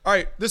All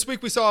right, this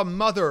week we saw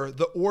Mother,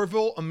 The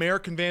Orville,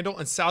 American Vandal,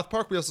 and South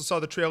Park. We also saw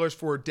the trailers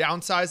for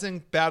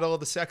Downsizing, Battle of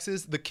the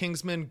Sexes, The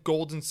Kingsman,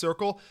 Golden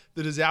Circle,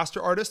 The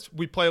Disaster Artist.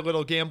 We play a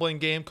little gambling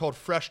game called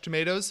Fresh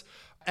Tomatoes.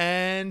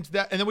 And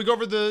then we go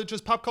over the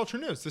just pop culture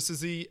news. This is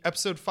the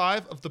episode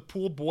 5 of the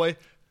Pool Boy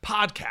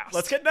podcast.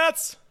 Let's get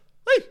nuts.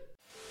 Hey.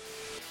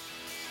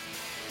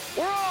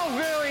 We're all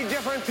very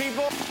different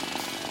people.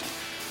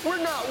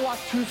 We're not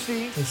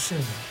Watusi. Listen.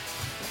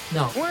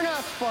 No. We're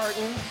not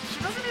Spartans.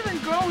 She doesn't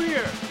even go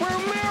here. We're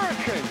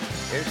American.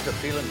 Here's to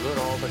feeling good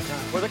all the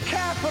time. With a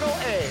capital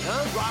A,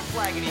 huh? Rock,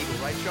 flag, and eagle,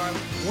 right, Charlie?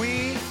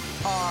 We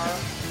are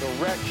the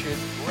wretched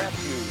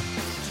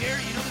refuge.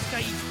 Jerry, you know this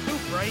guy eats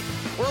poop, right?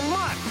 We're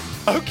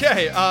mutts.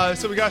 Okay,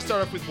 so we got to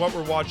start off with what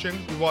we're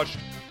watching. We watched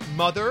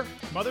Mother.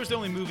 Mother's the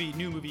only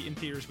new movie in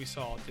theaters we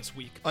saw this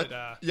week. But,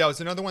 Yeah, it was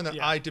another one that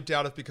yeah. I dipped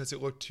out of because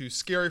it looked too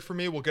scary for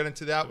me. We'll get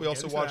into that. We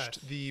also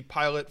watched the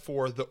pilot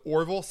for The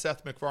Orville,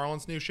 Seth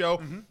MacFarlane's new show.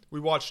 Mm-hmm. We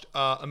watched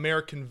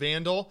American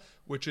Vandal,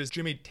 which is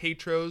Jimmy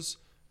Tatro's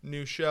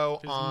new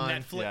show on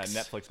Netflix.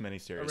 Yeah, Netflix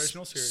miniseries.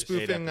 Original series.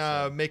 spoofing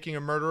Making a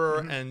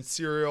Murderer and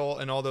Serial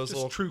and all those Just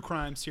little true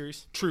crime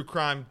series. true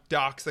crime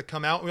docs that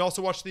come out. We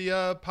also watched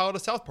the pilot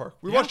of South Park.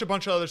 We watched a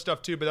bunch of other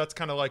stuff too, but that's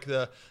kind of like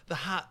the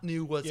hot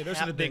new what's Yeah, those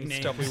are the happening big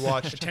names. stuff we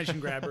watched. Attention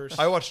grabbers.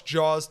 I watched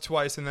Jaws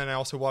twice, and then I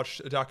also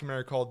watched a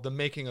documentary called The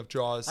Making of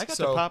Jaws. I got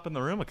to pop in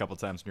the room a couple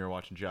times when you were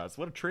watching Jaws.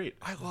 What a treat.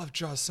 I love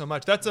Jaws so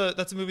much. That's a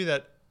movie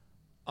that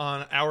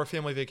on our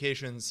family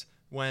vacations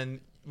when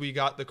we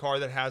got the car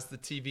that has the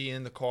TV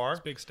in the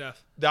car. Big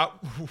stuff. That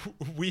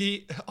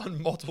we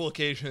on multiple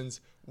occasions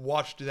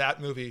watched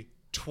that movie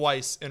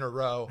twice in a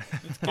row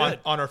on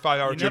our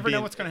 5-hour You trip. never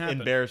know what's going to happen.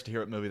 Embarrassed to hear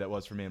what movie that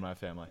was for me and my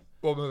family.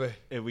 What movie?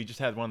 We just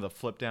had one of the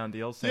flip down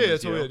deals. Same Yeah, as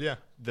that's what we you. did, yeah.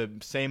 The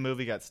same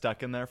movie got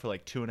stuck in there for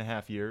like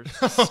 2.5 years.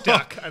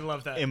 Stuck. I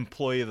love that.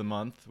 Employee of the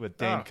Month with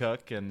Dane Oh.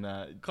 Cook and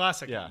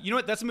Classic. Yeah. You know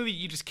what? That's a movie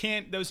you just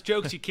can't. Those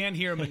jokes you can't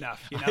hear them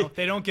enough. You know,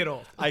 they don't get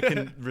old. I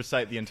can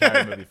recite the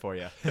entire movie for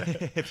you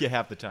if you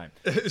have the time.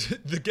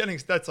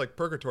 That's like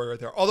purgatory right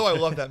there. Although I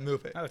love that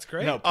movie. Oh, it's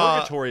great. No,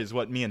 Purgatory is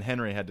what me and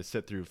Henry had to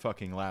sit through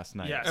fucking last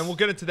night. Yes. And we'll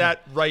get into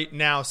that right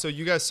now. So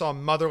you guys saw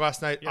Mother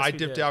last night. Yes, I we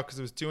dipped did. out because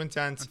it was too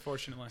intense.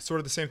 Unfortunately.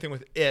 Sort of the same thing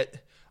with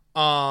It.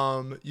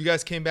 You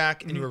guys came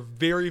back and you were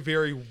very,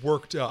 very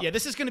worked up. Yeah,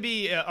 this is going to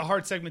be a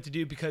hard segment to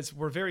do because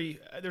we're very.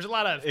 There's a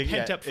lot of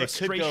pent up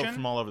frustration. It could go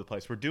from all over the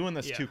place. We're doing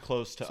this Yeah. too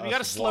close to us. So we got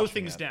to slow watching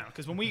things it. down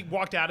because when we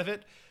walked out of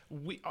it,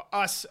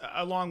 us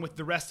along with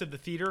the rest of the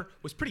theater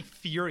was pretty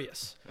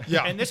furious.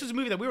 Yeah. And this was a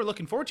movie that we were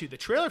looking forward to. The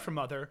trailer for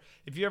Mother.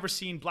 If you ever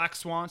seen Black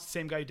Swan, it's the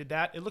same guy who did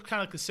that. It looked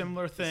kind of like a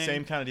similar thing.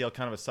 Same kind of deal,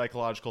 kind of a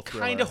psychological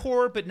thriller. Kind of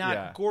horror, but not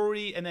Yeah.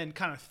 gory, and then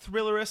kind of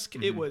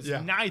thrillerisk. It was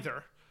Yeah.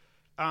 neither.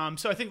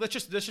 So I think let's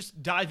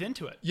just dive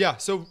into it. Yeah.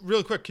 So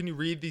really quick, can you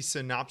read the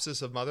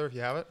synopsis of Mother if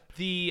you have it?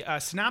 The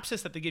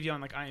synopsis that they give you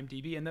on like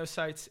IMDb and those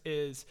sites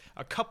is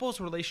a couple's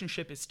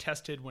relationship is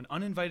tested when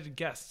uninvited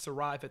guests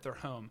arrive at their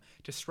home,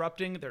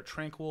 disrupting their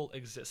tranquil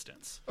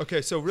existence.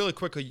 Okay. So really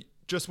quickly,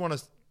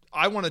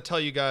 I want to tell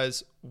you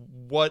guys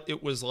what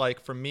it was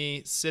like for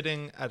me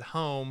sitting at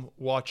home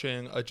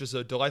watching just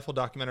a delightful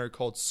documentary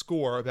called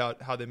Score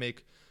about how they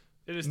make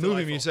It is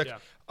movie delightful, music. yeah.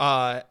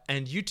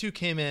 And you two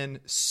came in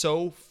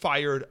so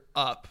fired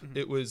up.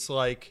 It was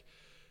like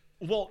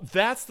Well,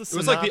 that's the it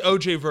was like the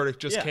OJ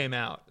verdict just Yeah. came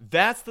out.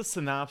 That's the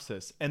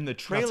synopsis, and the saying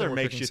trailer we're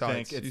makes picking you sides.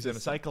 think He's it's a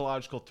innocent.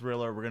 psychological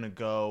thriller. We're gonna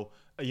go.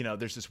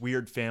 There's this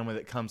weird family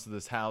that comes to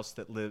this house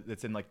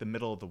that's in like the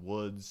middle of the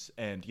woods,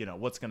 and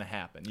what's gonna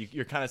happen.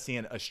 You're kind of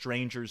seeing a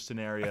stranger's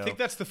scenario. I think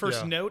that's the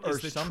first Yeah. note Or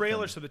is the something.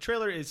 trailer. So the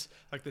trailer is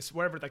like this,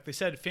 whatever, like they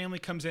said, family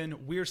comes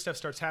in, weird stuff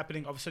starts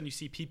happening. All of a sudden you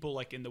see people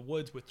like in the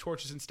woods with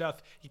torches and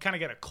stuff. You kind of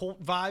get a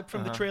cult vibe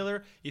from the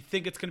trailer. You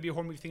think it's going to be a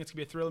horror movie, you think it's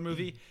going to be a thriller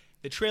movie.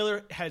 The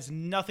trailer has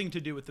nothing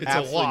to do with the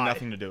absolutely lie.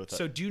 nothing to do with it.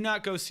 So do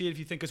not go see it if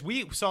you think, because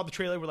we saw the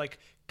trailer, we're like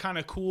kind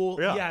of cool.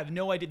 Yeah. I have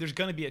no idea. There's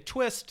going to be a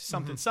twist,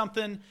 something.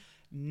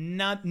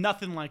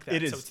 Nothing like that.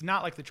 It So is- it's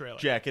not like the trailer.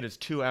 Jack, it is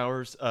 2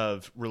 hours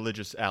of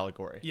religious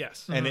allegory.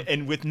 Yes.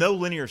 And with no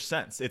linear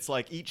sense. It's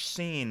like each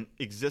scene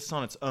exists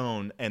on its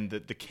own, and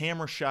the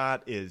camera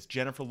shot is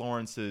Jennifer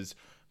Lawrence's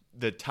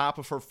the top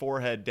of her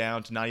forehead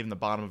down to not even the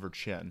bottom of her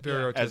chin.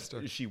 Very as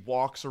artistic. she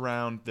walks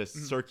around this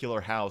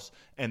circular house,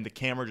 and the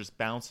camera just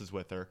bounces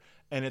with her.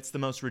 And it's the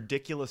most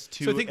ridiculous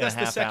 2.5 So I think that's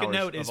the second hours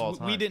note of is all we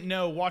time. didn't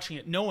know watching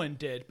it. No one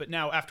did, but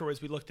now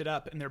afterwards we looked it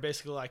up, and they're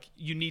basically like,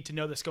 you need to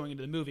know this going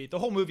into the movie. The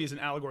whole movie is an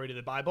allegory to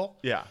the Bible.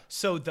 Yeah.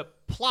 So the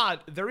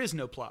plot, there is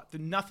no plot.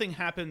 Nothing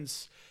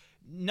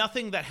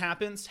that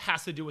happens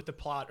has to do with the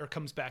plot or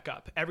comes back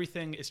up.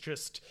 Everything is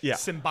just Yeah.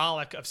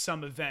 symbolic of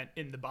some event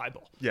in the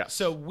Bible. Yes.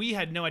 So we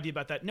had no idea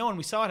about that. No one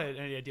we saw it had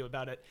any idea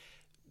about it.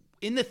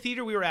 In the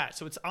theater we were at,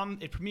 so it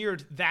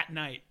premiered that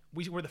night.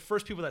 We were the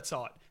first people that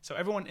saw it. So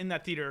everyone in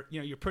that theater,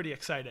 you're pretty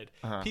excited.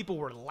 People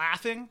were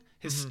laughing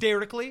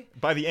hysterically.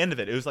 By the end of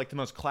it, it was like the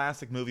most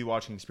classic movie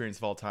watching experience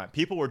of all time.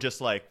 People were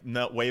just like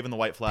waving the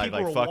white flag, People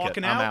like were "Fuck it,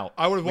 walking I'm out. out."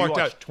 I would've We walked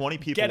watched out. 20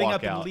 people Getting walk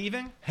up and out.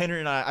 leaving? Henry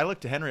and I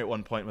looked to Henry at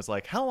one point and was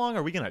like, "How long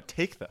are we gonna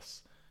take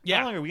this?" Yeah.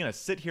 How long are we going to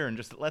sit here and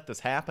just let this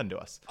happen to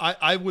us?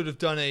 I would have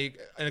done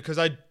because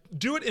I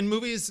do it in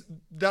movies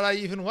that I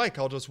even like.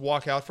 I'll just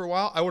walk out for a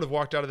while. I would have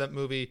walked out of that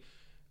movie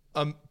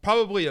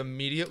probably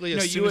immediately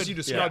as soon as you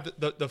described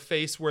the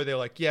face where they're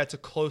like, yeah, it's a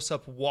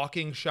close-up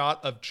walking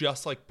shot of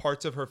just like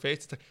parts of her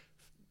face. It's like,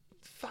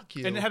 fuck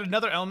you. And it had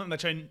another element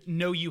which I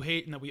know you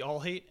hate and that we all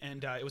hate,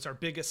 and it was our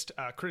biggest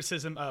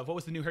criticism of what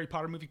was the new Harry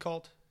Potter movie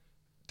called?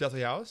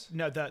 Deathly Hallows?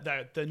 No,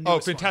 the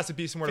newest Fantastic one.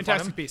 Beasts and Where to Find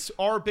Fantastic Them? Beasts.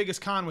 Our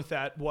biggest con with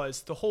that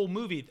was the whole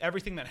movie,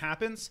 everything that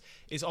happens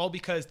is all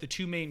because the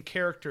two main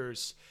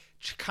characters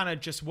kind of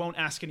just won't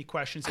ask any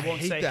questions. They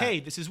won't say, that. hey,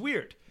 this is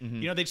weird.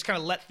 You know, they just kind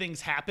of let things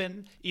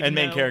happen. Even And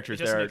main though characters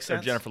it doesn't there make are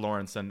sense. Jennifer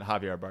Lawrence and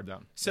Javier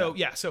Bardem. So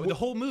the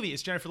whole movie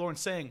is Jennifer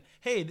Lawrence saying,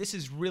 hey, this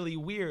is really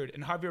weird.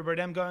 And Javier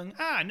Bardem going,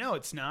 no,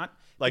 it's not.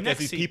 Like, The as next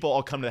these scene- people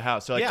all come to the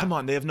house, they're like, Yeah. come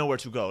on, they have nowhere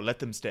to go. Let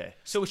them stay.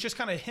 So it's just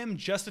kind of him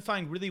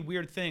justifying really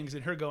weird things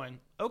and her going,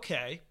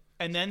 okay.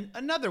 And then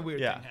another weird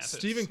Yeah. thing happens.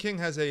 Stephen King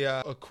has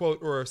a quote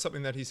or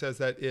something that he says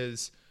that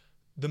is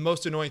the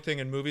most annoying thing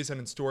in movies and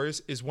in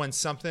stories is when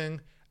something,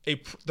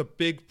 the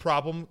big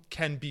problem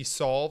can be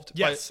solved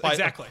by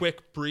exactly. a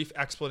quick, brief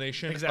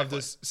explanation of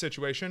this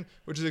situation,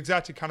 which is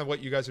exactly kind of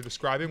what you guys are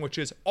describing, which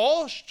is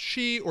all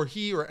she or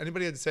he or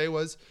anybody had to say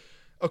was,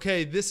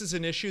 okay, this is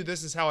an issue,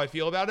 this is how I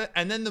feel about it,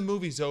 and then the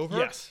movie's over.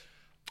 Yes.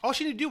 All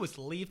she needed to do was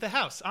leave the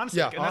house. Honestly.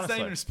 Yeah, and that's not honestly.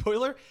 even a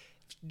spoiler.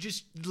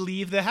 Just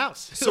leave the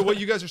house. So what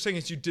you guys are saying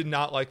is you did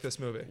not like this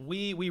movie.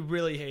 we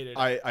really hated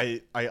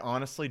it. I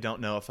honestly don't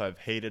know if I've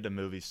hated a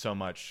movie so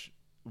much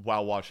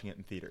while watching it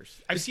in theaters.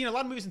 I've seen a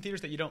lot of movies in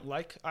theaters that you don't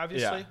like,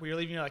 obviously. Yeah. Where you're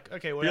leaving, you're like,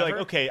 okay, You're whatever.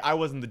 like, okay, I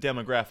wasn't the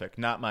demographic,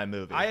 not my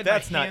movie. I had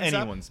That's my not hands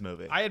up. anyone's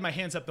movie. I had my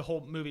hands up the whole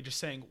movie just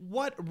saying,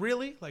 what,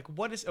 really? Like,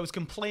 what is... I was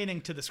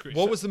complaining to the screen.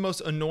 What was the most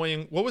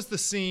annoying? What was the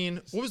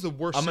scene? What was the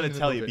worst I'm scene going in to the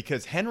tell you movie?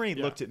 because Henry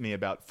looked at me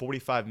about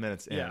 45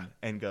 minutes in Yeah.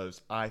 and goes,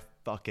 "I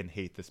fucking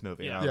hate this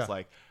movie." And Yeah. I was Yeah.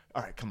 like,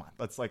 "All right, come on,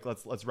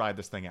 let's ride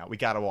this thing out. We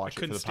got to watch it for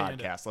couldn't the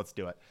stand it. podcast. Let's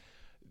do it."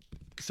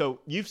 So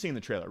you've seen the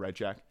trailer, right,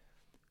 Jack?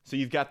 So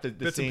you've got the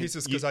Bits scene, and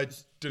pieces because I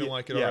didn't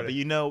like it yeah, already. but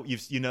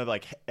you know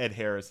like Ed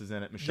Harris is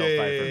in it, Michelle Yeah,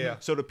 Pfeiffer. yeah.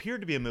 So it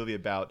appeared to be a movie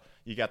about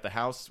you got the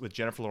house with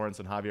Jennifer Lawrence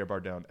and Javier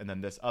Bardem, and then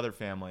this other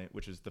family,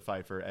 which is the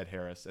Pfeiffer, Ed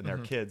Harris, and their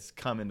kids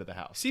come into the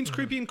house. Seems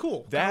creepy and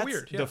cool. Kinda That's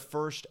weird. Yeah. the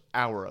first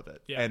hour of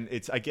it. Yeah. And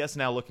it's, I guess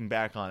now looking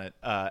back on it,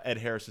 Ed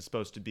Harris is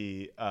supposed to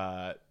be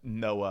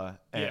Noah.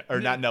 Yeah. Or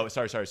not Noah.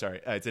 Sorry.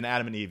 It's an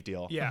Adam and Eve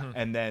deal. Yeah. Mhm.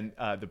 And then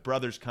the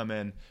brothers come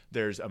in.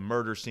 There's a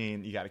murder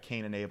scene. You got a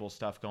Cain and Abel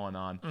stuff going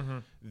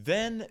on.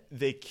 Then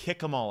they kick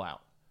them all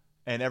out.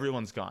 And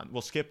everyone's gone.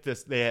 We'll skip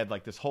this. They had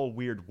like this whole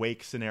weird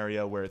wake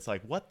scenario where it's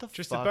like, what the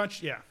Just fuck a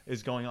bunch, yeah.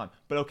 is going on?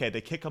 But okay, they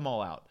kick them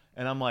all out.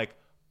 And I'm like,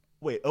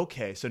 wait,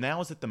 okay, so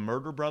now is it the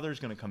murder brothers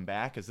going to come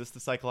back? Is this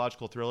the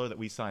psychological thriller that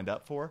we signed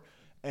up for?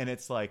 And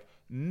it's like,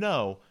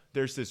 no,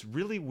 there's this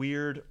really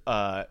weird,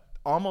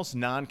 almost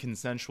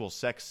non-consensual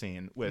sex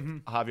scene with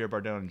Javier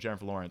Bardem and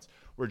Jennifer Lawrence,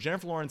 where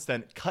Jennifer Lawrence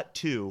then cut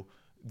to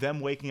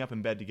them waking up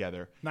in bed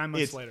together. 9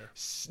 months later.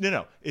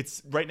 No.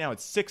 It's right now.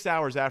 It's 6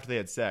 hours after they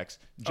had sex.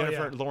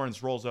 Jennifer yeah.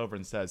 Lawrence rolls over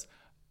and says,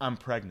 "I'm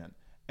pregnant."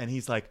 And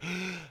he's like,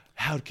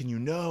 "How can you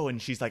know?"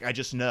 And she's like, "I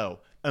just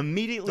know."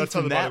 Immediately That's how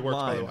from the body that works,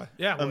 by line, the way.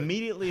 Yeah, well,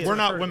 immediately We're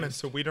not heard women, it.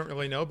 so we don't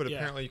really know, but Yeah.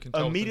 apparently you can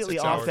tell. immediately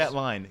within 6 off hours. that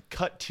line,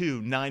 cut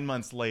to 9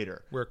 months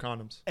later. Wear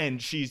condoms.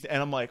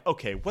 And I'm like,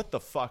 okay, what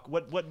the fuck?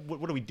 What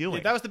are we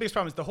doing? That was the biggest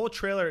problem. Is the whole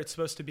trailer, it's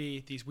supposed to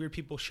be these weird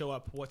people show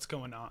up. What's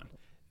going on?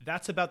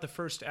 That's about the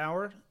first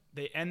hour.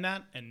 They end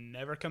that and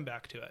never come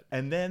back to it.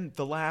 And then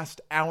the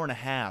last hour and a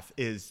half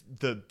is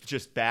the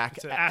just back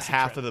It's an acid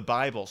half trip. of the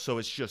Bible. So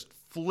it's just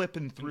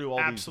flipping through all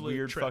these absolute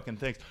weird trip. fucking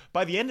things.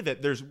 By the end of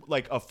it, there's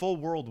like a full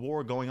world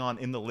war going on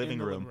in the living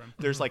the room. living room.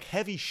 There's like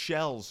heavy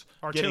shells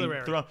getting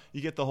Artillery. thrown. You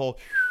get the whole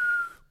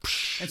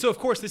And so, of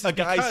course, this is a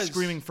guy because,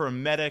 screaming for a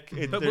medic.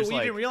 But what There's we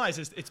like, didn't realize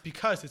is it's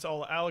because it's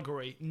all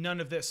allegory. None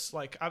of this,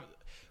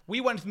 we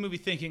went into the movie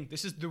thinking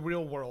this is the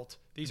real world.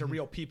 These are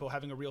real people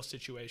having a real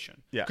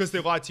situation. yeah. Because they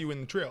lied to you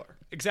in the trailer.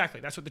 Exactly.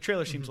 That's what the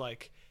trailer seems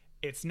like.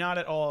 It's not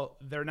at all.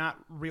 They're not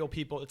real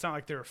people. It's not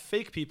like they're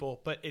fake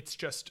people, but it's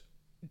just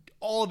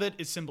all of it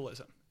is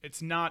symbolism.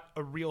 It's not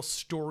a real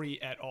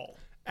story at all.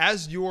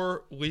 As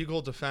your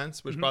legal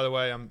defense, which by the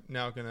way, I'm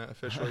now going to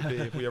officially be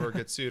if we ever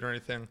get sued or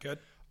anything. Good.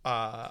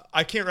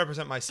 I can't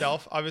represent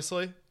myself,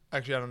 obviously.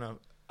 Actually, I don't know.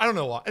 I don't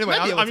know why. Anyway,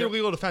 Might be able I'm your to.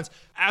 legal defense.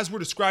 As we're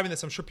describing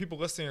this, I'm sure people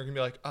listening are going to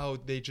be like, oh,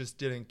 they just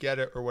didn't get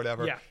it or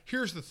whatever. Yeah.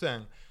 Here's the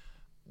thing.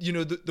 You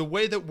know, the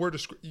way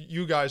that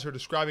you guys are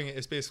describing it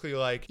is basically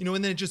like, you know,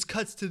 and then it just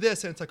cuts to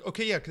this and it's like,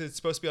 okay, yeah, because it's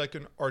supposed to be like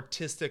an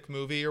artistic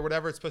movie or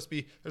whatever. It's supposed to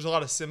be, there's a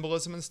lot of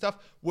symbolism and stuff.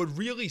 What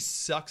really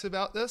sucks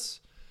about this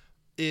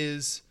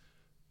is,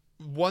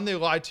 one, they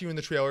lied to you in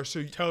the trailer.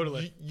 So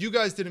Totally. you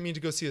guys didn't mean to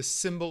go see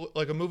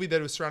a movie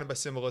that was surrounded by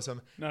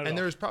symbolism. Not at And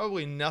all. there's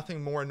probably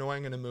nothing more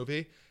annoying in a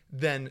movie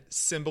than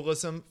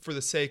symbolism for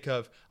the sake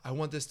of, I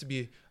want this to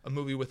be a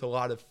movie with a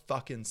lot of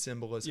fucking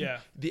symbolism. Yeah.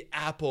 The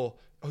apple.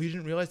 Oh, you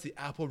didn't realize the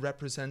apple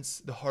represents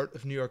the heart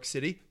of New York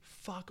City?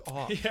 Fuck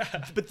off.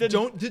 Yeah. But then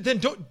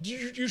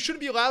you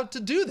shouldn't be allowed to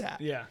do that.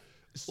 Yeah.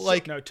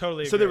 Like, No,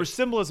 totally. So there agree. was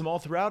symbolism all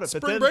throughout it.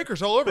 Spring but then,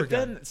 Breakers all over but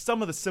again. then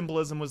some of the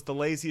symbolism was the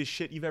laziest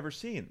shit you've ever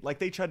seen. Like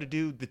they tried to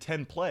do the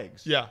 10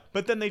 plagues. Yeah.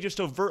 But then they just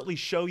overtly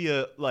show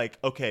you like,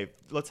 okay,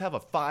 let's have a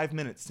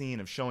 5-minute scene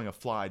of showing a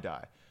fly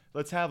die.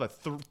 Let's have a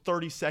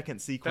 30-second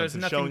sequence has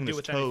of nothing to showing do this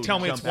with toad. anything. Tell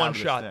me it's jump out one of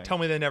this shot. thing. Tell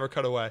me they never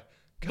cut away.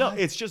 No,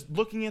 it's just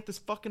looking at this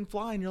fucking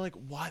fly, and you're like,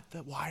 "What?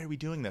 Why are we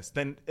doing this?"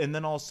 Then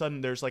all of a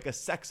sudden, there's like a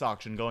sex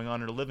auction going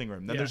on in her living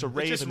room. Then Yeah, there's a it's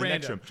rave just in the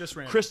next random, room. just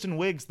random. Kristen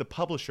Wiig's the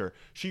publisher.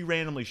 She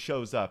randomly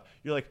shows up.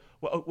 You're like,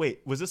 well, oh,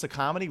 "Wait, was this a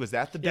comedy? Was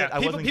that the bit Yeah, I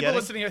wasn't people getting?"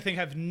 listening, I think,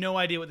 have no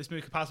idea what this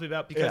movie could possibly be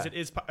about because Yeah. it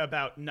is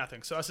about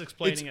nothing. So us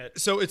explaining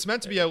it. So it's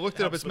meant to be. I looked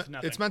it up. helps with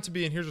nothing. It's meant to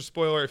be. And here's a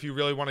spoiler: if you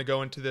really want to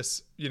go into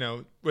this,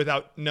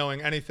 without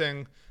knowing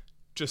anything,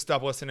 just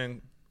stop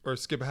listening or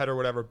skip ahead or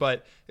whatever.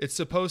 But it's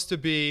supposed to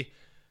be.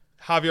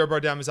 Javier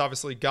Bardem is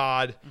obviously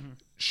God.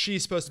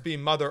 She's supposed to be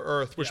Mother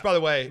Earth, which, Yeah. by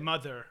the way,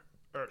 Mother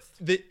Earth.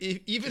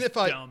 even Just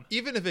dumb.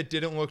 if it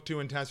didn't look too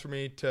intense for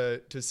me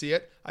to see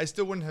it, I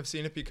still wouldn't have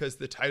seen it because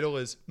the title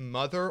is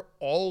Mother,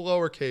 all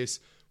lowercase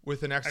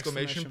with an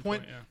exclamation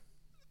point. Yeah.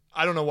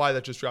 I don't know why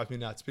that just drives me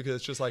nuts because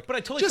it's just like, But I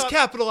totally just thought,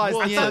 capitalize.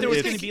 I the thought end. there was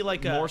It's going to be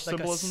like more a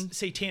symbolism.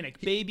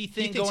 satanic baby He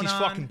thing thinks going he's on.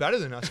 fucking better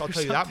than us. I'll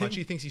tell you that something. much.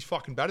 He thinks he's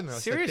fucking better than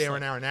us. Seriously,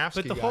 Like Darren Aronofsky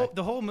but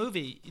the guy. whole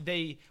movie,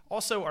 they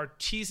also are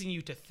teasing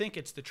you to think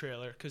it's the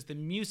trailer because the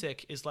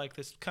music is like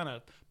this kind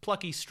of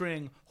plucky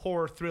string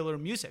horror thriller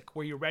music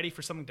where you're ready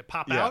for something to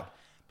pop Yeah. out,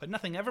 but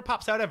nothing ever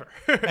pops out ever.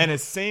 And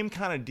it's same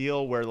kind of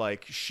deal where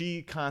like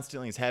she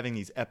constantly is having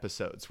these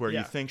episodes where Yeah.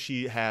 you think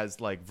she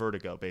has like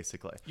vertigo,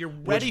 basically. You're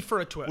ready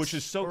for a twist, which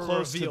is so or a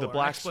close to reveal the or an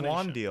Black Swan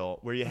explanation. deal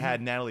where you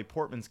had Natalie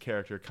Portman's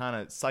character kind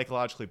of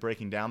psychologically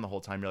breaking down the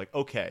whole time. You're like,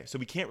 okay, so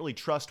we can't really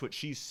trust what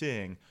she's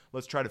seeing.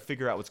 Let's try to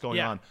figure out what's going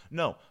Yeah. on.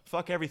 No,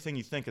 fuck everything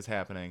you think is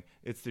happening.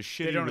 It's the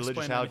shitty don't religious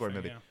explain allegory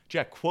anything, movie. yeah.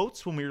 Jack,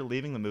 quotes when we were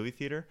leaving the movie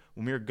theater,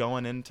 when we were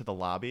going into the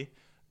lobby.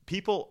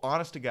 People,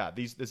 honest to God,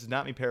 this is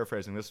not me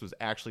paraphrasing. This was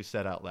actually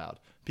said out loud.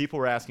 People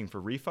were asking for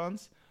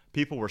refunds.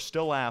 People were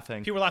still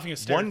laughing. People were laughing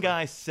hysterically. One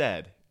guy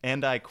said,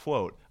 and I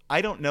quote,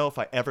 "I don't know if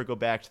I ever go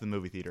back to the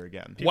movie theater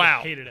again." People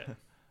Wow. hated it.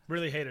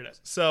 Really hated it.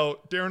 So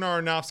Darren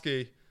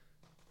Aronofsky,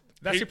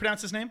 That's how you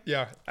pronounce his name?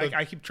 yeah,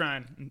 I keep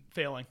trying and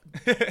failing.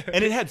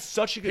 And it had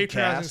such a good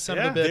Patronizing cast. son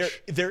of a Yeah. bitch.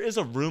 There is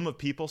a room of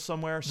people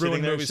somewhere sitting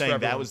Ruined there movies for saying that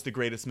everyone. was the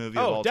greatest movie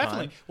of Oh, all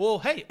definitely. time. Well,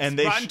 hey, And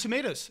they Rotten sh-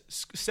 Tomatoes,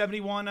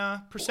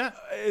 71%,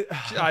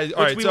 all which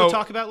right, we so, will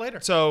talk about later.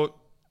 So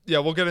yeah,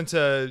 we'll get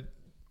into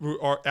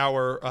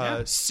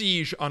our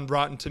siege on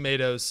Rotten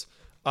Tomatoes.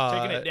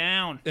 Taking it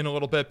down. in a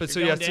little bit. But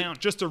You're so going down.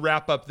 just to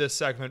wrap up this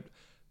segment,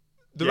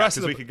 the Yeah, rest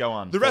of 'cause the we could go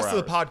on The 4 rest of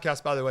the hours.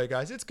 podcast, by the way,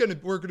 guys,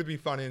 we're gonna be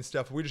funny and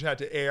stuff. We just had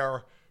to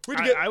air. We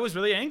had to I was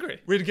really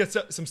angry. get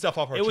some stuff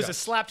off our It was a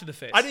chest. slap to the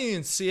face. I didn't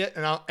even see it,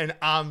 and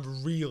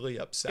I'm really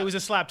upset. It was a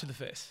slap to the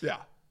face. yeah.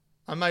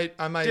 I might.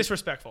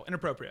 Disrespectful,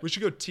 inappropriate. We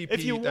should go TP.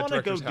 If you that want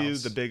to go director's do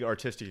house. the big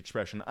artistic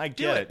expression, I it,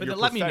 get it. but You're then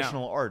a let me know.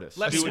 professional artist.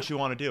 Let Do me what know. you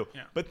want to do.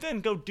 Yeah. But then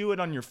go do it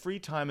on your free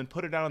time and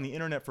put it out on the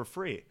internet for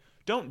free.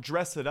 Don't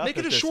dress it up. Make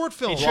it as a this short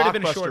film. It should have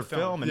been a blockbuster short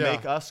film. and Yeah.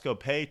 make us go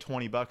pay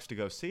 $20 to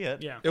go see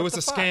it. Yeah. It What was the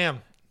a fuck?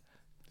 scam.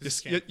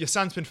 It's a Your, scam. your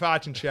son's been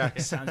fighting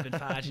checks. Sounds been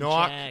fudging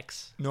No.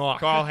 checks. No,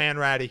 Carl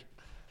Hanratty.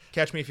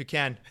 Catch me if you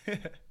can. All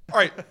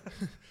right.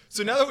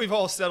 So now that we've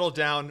all settled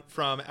down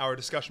from our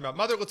discussion about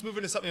Mother, let's move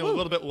into something a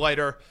little bit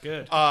lighter.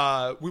 Good.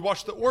 We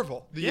watched the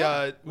Orville,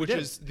 Yeah, we which did.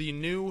 is the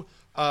new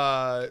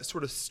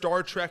sort of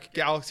Star Trek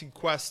Galaxy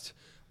Quest.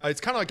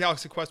 It's kind of like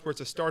Galaxy Quest, where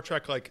it's a Star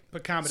Trek like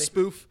But comedy.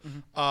 spoof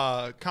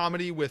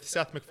comedy with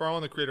Seth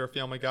MacFarlane, the creator of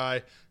Family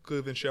Guy,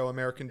 Cleveland Show,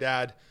 American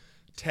Dad,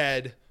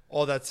 Ted,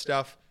 all that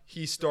stuff.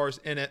 He stars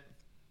in it.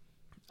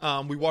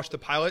 We watched the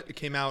pilot. It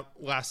came out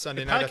last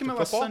Sunday night Pilot after came out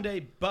last football.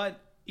 Sunday, but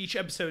each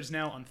episode is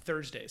now on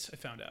Thursdays, I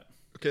found out.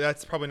 Okay,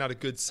 that's probably not a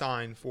good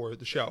sign for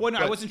the show. Well, no,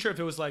 I But- wasn't sure if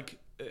it was like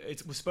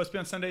it was supposed to be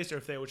on Sundays or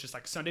if they was just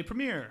like Sunday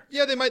premiere.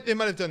 Yeah, they might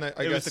have done that.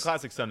 I It guess was the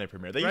classic Sunday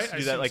premiere. They Right? used to I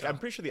do that. assume Like so. I'm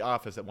pretty sure The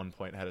Office at one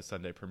point had a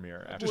Sunday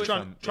premiere. After just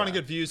some- trying to yeah.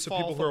 get views, so Fall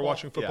people who are football.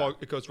 watching football, Yeah.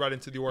 it goes right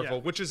into the Orville,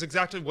 Yeah. which is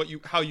exactly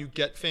how you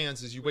get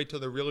fans. Is you wait till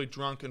they're really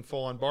drunk and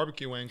full on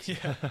barbecue wings,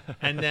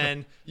 and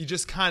then you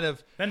just kind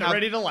of Then they're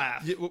ready to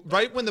laugh.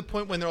 Right when the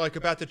point when they're like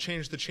about to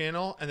change the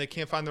channel and they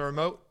can't find the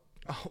remote.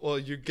 Oh, well,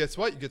 guess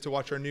what? You get to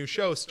watch our new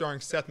show starring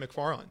Seth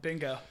MacFarlane.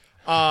 Bingo.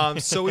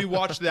 So we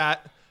watched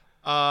that.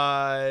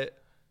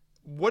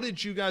 What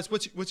did you guys?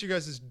 What's your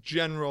guys'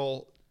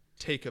 general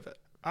take of it?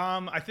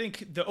 I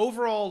think the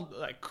overall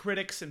like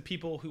critics and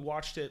people who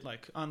watched it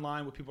like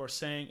online, what people are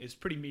saying is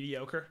pretty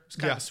mediocre. It's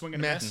kind Yeah, of a swing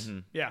and a meh. miss.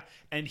 Yeah,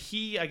 and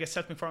I guess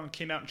Seth MacFarlane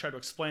came out and tried to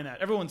explain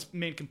that. Everyone's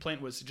main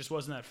complaint was it just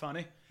wasn't that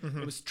funny.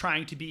 It was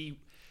trying to be.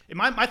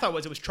 My thought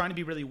was it was trying to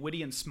be really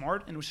witty and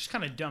smart, and it was just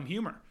kind of dumb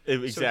humor. So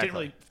it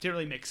Exactly. didn't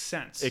really make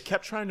sense. It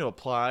kept trying to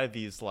apply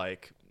these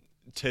like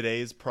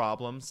today's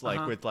problems,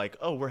 like with like,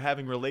 oh, we're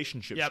having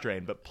relationship Yep.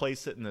 strain, but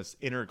place it in this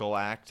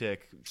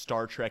intergalactic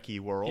Star Trek-y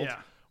world Yeah.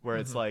 where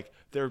it's like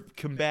they're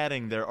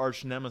combating their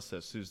arch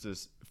nemesis, who's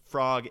this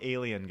frog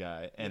alien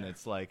guy, and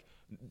it's like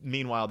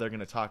Meanwhile, they're going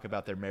to talk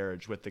about their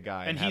marriage with the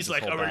guy. And have he's this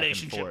like, whole a back and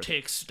relationship forth.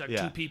 takes like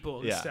Yeah. two people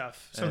and Yeah.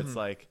 stuff. So it's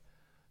like,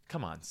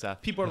 come on,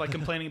 Seth. People are like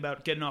complaining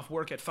about getting off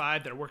work at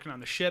 5. They're working on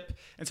the ship.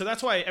 And so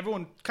that's why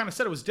everyone kind of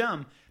said it was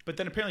dumb. But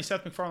then apparently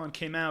Seth MacFarlane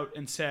came out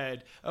and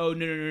said, oh,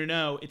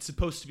 no. It's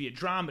supposed to be a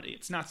dramedy.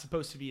 It's not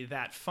supposed to be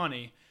that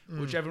funny.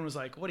 Which everyone was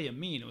like, what do you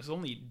mean? It was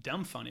only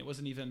dumb funny. It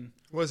wasn't even...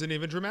 Wasn't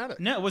even dramatic.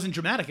 No, it wasn't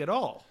dramatic at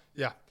all.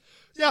 Yeah.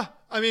 Yeah.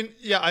 I mean,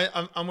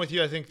 yeah, I'm with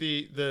you. I think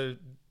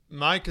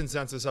my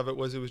consensus of it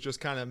was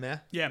just kind of meh.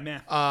 Yeah,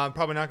 man. I'm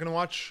probably not going to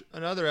watch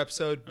another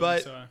episode,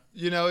 but so.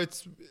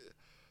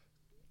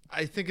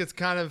 I think it's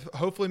kind of,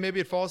 hopefully maybe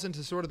it falls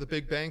into sort of the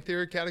Big Bang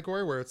Theory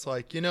category where it's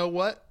like, you know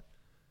what?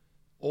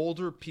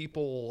 Older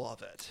people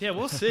love it. Yeah,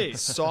 we'll see.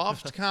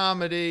 Soft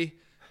comedy.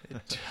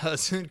 It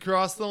doesn't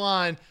cross the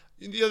line.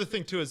 The other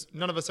thing too is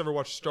none of us ever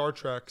watched Star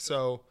Trek,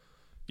 so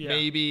Yeah.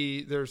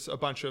 maybe there's a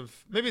bunch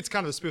of, maybe it's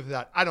kind of a spoof of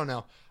that. I don't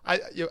know. I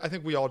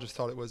think we all just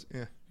thought it was,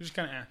 You're just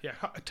kind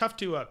of, tough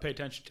to pay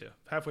attention to.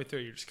 Halfway through,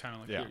 you're just kind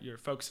of like, you're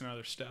focusing on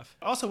other stuff.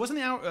 Also, wasn't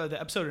the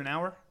episode an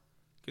hour?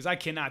 Because I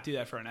cannot do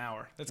that for an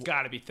hour. That's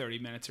got to be 30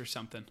 minutes or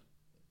something.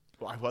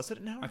 Why was it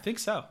an hour? I think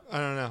so. I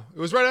don't know. It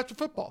was right after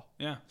football.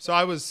 Yeah. So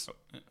I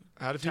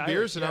had a few Tired,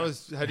 beers and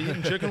yeah. had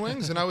eaten chicken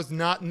wings and I was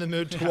not in the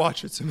mood to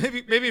watch it. So maybe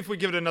if we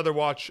give it another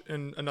watch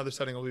in another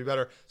setting, it'll be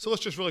better. So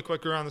let's just really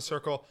quick go around the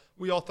circle.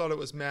 We all thought it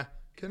was meh.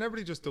 Can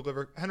everybody just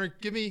deliver? Henry,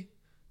 give me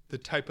the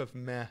type of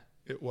meh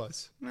it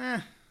was.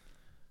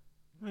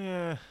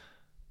 Yeah.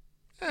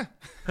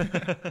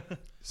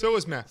 So it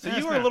was meh. So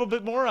you were a little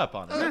bit more up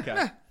on it. Okay.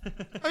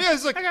 I mean,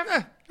 it's like,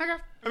 eh.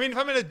 I mean, if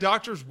I'm in a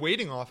doctor's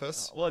waiting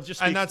office Well, it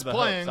just and speaks that's to the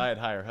playing, hopes. I had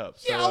higher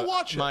hopes. Yeah, So, I'll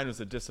watch it. Mine was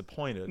a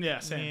disappointed. Yeah,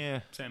 same. Yeah.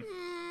 Same.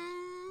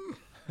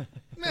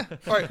 meh.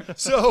 All right.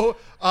 So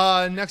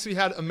next we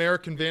had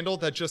American Vandal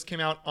that just came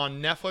out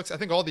on Netflix. I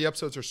think all the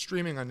episodes are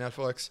streaming on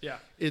Netflix. Yeah.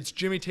 It's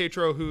Jimmy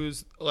Tatro,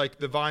 who's like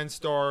the Vine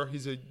star.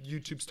 He's a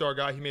YouTube star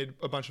guy. He made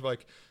a bunch of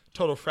like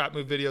total frat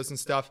move videos and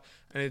stuff.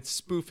 And it's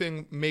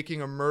spoofing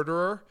Making a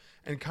Murderer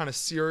and kind of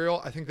serial.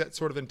 I think that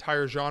sort of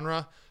entire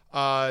genre.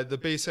 The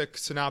basic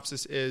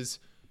synopsis is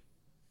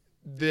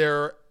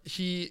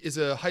he is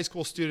a high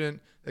school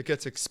student that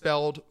gets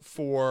expelled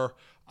for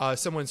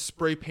someone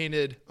spray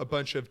painted a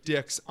bunch of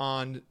dicks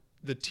on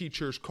the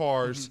teacher's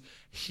cars.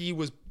 He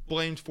was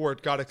blamed for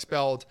it, got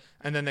expelled,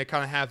 and then they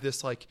kind of have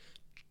this like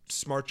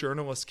smart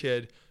journalist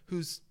kid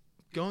who's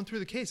going through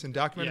the case and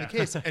documenting the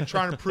case and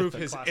trying to prove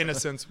his classic.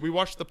 innocence. We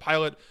watched the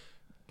pilot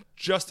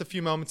just a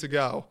few moments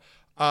ago.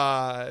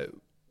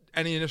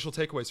 Any initial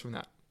takeaways from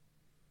that?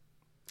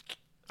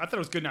 I thought it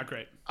was good, not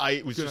great.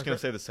 I was Good just going on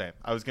to say the same.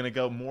 I was going to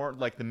go more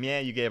like the meh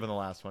you gave in the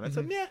last one. It's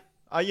a meh.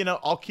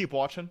 I'll keep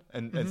watching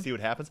and see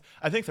what happens.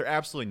 I think they're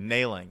absolutely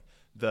nailing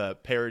the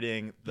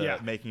parodying, the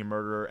Making a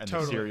Murderer, and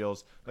the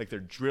serials. Like they're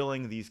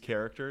drilling these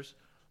characters,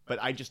 but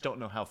I just don't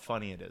know how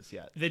funny it is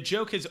yet. The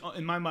joke has,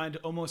 in my mind,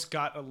 almost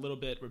got a little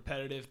bit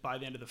repetitive by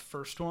the end of the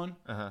first one.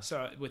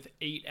 So with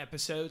 8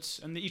 episodes,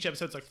 and each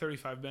episode's like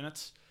 35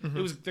 minutes. It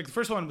was like the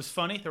first one was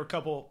funny. There were a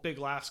couple big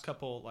laughs,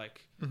 couple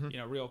like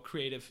real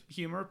creative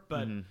humor,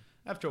 but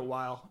after a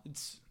while,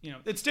 it's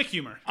dick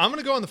humor. I'm going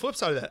to go on the flip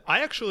side of that.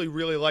 I actually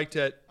really liked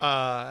it,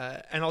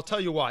 and I'll tell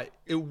you why.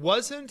 It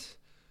wasn't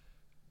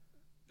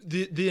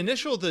the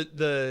initial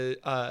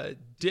the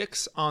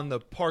dicks on the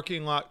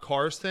parking lot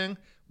cars thing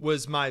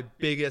was my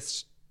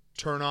biggest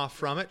turnoff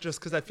from it, just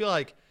because I feel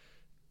like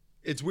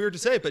it's weird to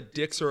say, but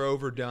dicks are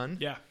overdone.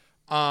 Yeah.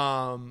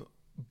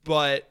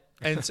 But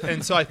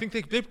so I think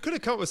they could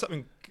have come up with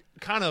something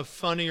kind of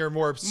funnier,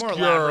 more obscure,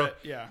 elaborate,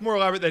 yeah. more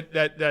elaborate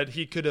that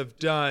he could have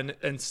done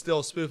and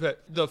still spoof it.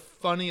 The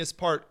funniest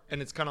part,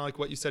 and it's kind of like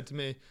what you said to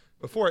me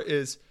before,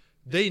 is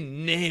they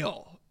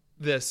nail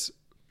this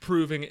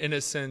proving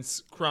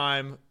innocence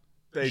crime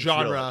They drill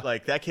genre. it.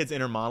 Like that kid's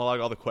inner monologue,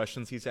 all the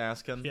questions he's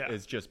asking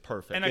is just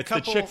perfect. And it's the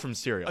chick from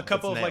Serial. A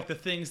couple It's of like nailed.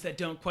 the things that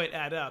don't quite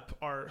add up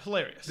are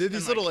hilarious. They have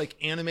these And, little like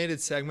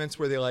animated segments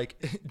where they like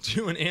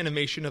do an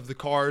animation of the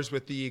cars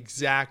with the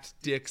exact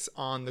dicks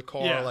on the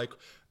car, Yeah. like,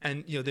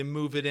 and they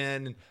move it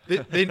in,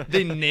 and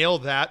they nail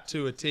that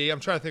to a T. I'm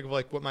trying to think of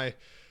like what I'm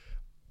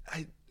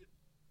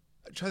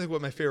trying to think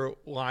what my favorite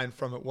line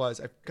from it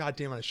was. God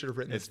damn it, I should have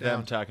written It's this down.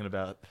 them talking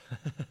about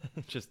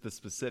just the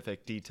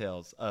specific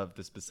details of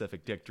the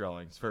specific dick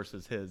drawings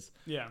versus his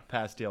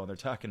past deal, and they're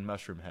talking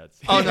mushroom heads.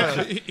 Oh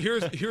no!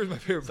 Here's my favorite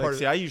It's part. like, of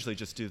see, I usually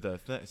just do the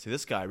thing. See,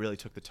 this guy really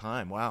took the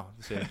time. Wow.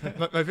 See,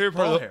 My favorite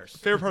part Ball of hairs.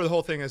 favorite part of the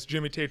whole thing is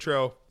Jimmy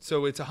Tatro.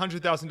 So it's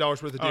 $100,000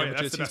 worth of Oh, yeah, damages. that's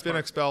the He's best been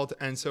part. expelled,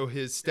 and so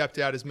his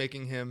stepdad is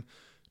making him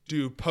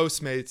do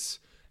Postmates,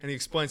 and he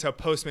explains how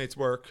Postmates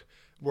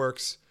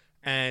works.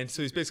 And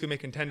so he's basically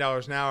making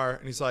 $10 an hour,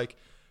 and he's like,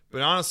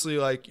 but honestly,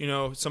 like,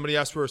 somebody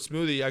asked for a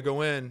smoothie, I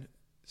go in.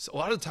 So a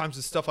lot of times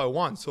it's stuff I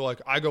want. So like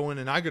I go in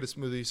and I get a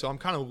smoothie, so I'm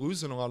kind of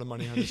losing a lot of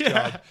money on this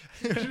job.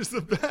 It's just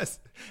the best.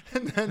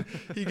 And then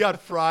he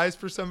got fries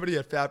for somebody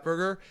at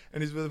Fatburger,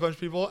 and he's with a bunch of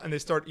people, and they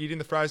start eating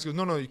the fries. He goes,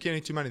 no, you can't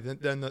eat too many.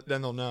 Then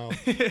they'll know.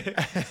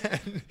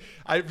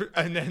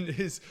 and then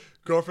his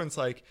girlfriend's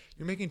like,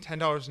 you're making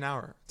 $10 an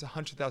hour. It's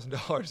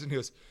 $100,000. And he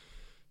goes,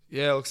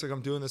 Yeah, it looks like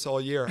I'm doing this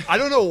all year. I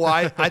don't know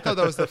why. I thought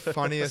that was the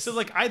funniest. So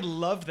like I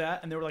loved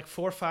that, and there were like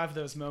 4 or 5 of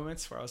those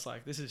moments where I was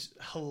like, "This is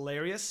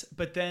hilarious."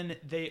 But then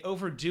they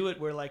overdo it,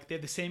 where like they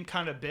have the same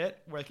kind of bit,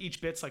 where like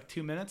each bit's like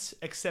 2 minutes,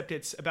 except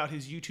it's about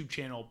his YouTube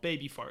channel,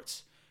 Baby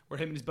Farts, where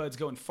him and his buds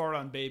go and fart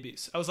on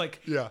babies. I was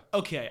like, Yeah.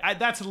 okay,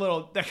 that's a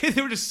little.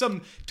 There were just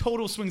some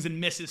total swings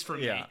and misses for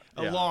me, Yeah.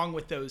 along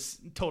with those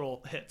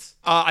total hits.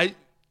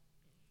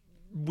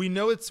 We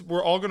know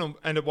we're all going to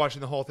end up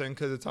watching the whole thing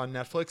because it's on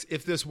Netflix.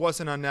 If this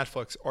wasn't on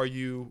Netflix, are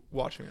you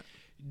watching it?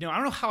 No, I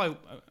don't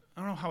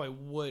know how I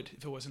would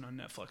if it wasn't on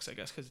Netflix. I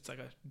guess because it's like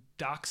a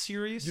doc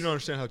series. You don't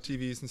understand how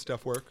TVs and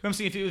stuff work. I'm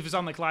saying if it was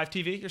on like live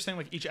TV, you're saying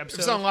like each episode. If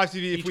it's on live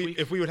TV, each week?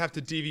 if we would have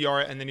to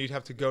DVR it and then you'd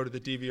have to go to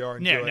the DVR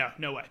and do it.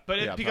 No way. But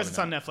Yeah, because it's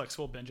probably on Netflix,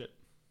 we'll binge it.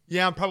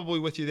 Yeah, I'm probably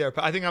with you there.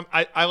 But I think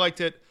I liked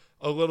it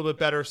a little bit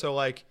better. So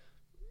like,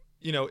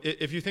 you know,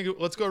 if you think,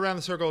 let's go around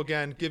the circle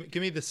again. Give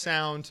me the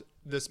sound.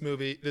 This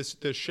movie, this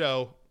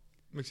show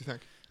makes you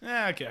think.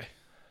 Okay.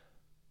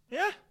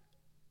 Yeah.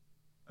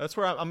 That's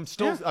where I'm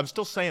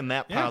still saying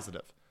that Yeah.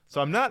 positive. So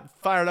I'm not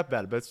fired up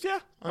about it, but it's,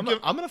 I'm giving-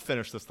 going to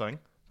finish this thing,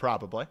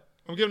 probably.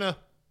 I'm giving a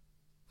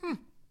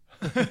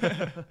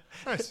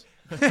nice.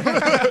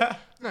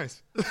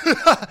 Nice.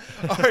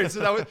 All right, so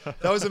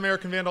that was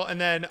American Vandal, and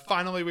then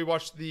finally we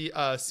watched the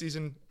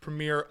season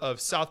premiere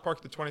of South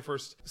Park, the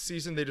 21st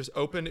season. They just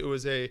opened. It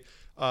was a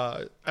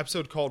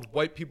episode called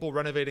 "White People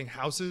Renovating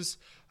Houses."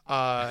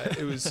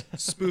 It was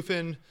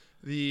spoofing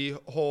the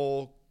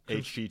whole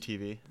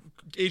HGTV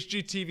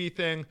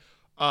thing.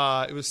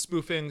 It was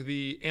spoofing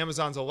the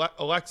Amazon's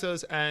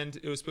Alexas, and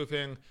it was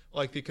spoofing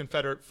like the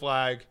Confederate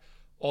flag,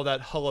 all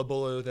that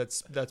hullabaloo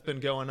that's been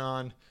going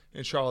on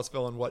in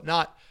Charlottesville and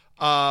whatnot.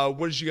 What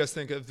did you guys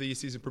think of the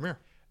season premiere?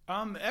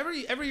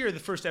 Every year the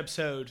first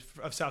episode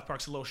of South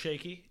Park's a little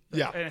shaky.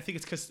 Yeah. And I think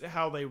it's because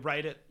how they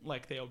write it.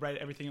 Like they'll write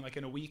everything like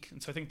in a week,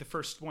 and so I think the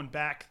first one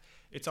back,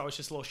 it's always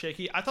just a little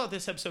shaky. I thought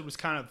this episode was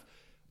kind of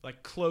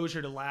like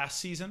closure to last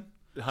season.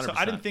 100%. So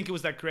I didn't think it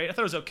was that great. I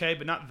thought it was okay,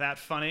 but not that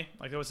funny.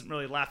 Like it wasn't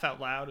really laugh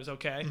out loud. It was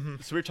okay.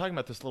 So we were talking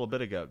about this a little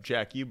bit ago.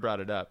 Jack, you brought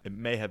it up. It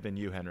may have been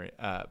you, Henry,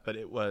 but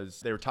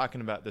they were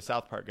talking about, the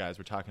South Park guys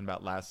were talking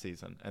about last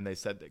season, and they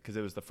said that because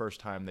it was the first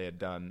time they had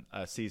done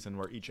a season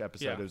where each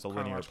episode was a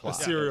linear chronological.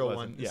 plot. A serial It one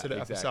wasn't- instead of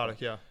exactly.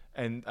 episodic, yeah.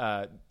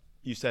 And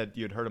you said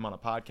you had heard them on a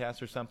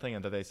podcast or something,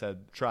 and that they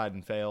said tried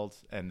and failed,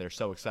 and they're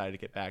so excited to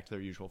get back to their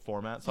usual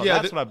format. So Yeah,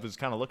 that's what I was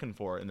kind of looking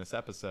for in this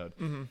episode.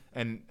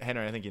 And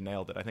Henry, I think you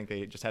nailed it. I think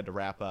they just had to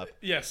wrap up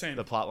Yeah, same.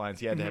 the plot lines.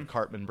 He had to have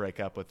Cartman break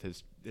up with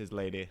his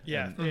lady.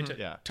 Yeah, And- they had to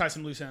yeah. tie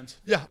some loose ends.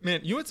 Yeah, man,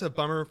 you know what's a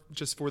bummer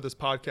just for this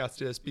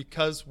podcast is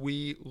because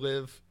we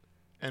live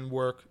and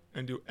work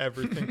and do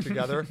everything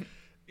together,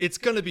 it's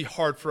going to be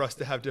hard for us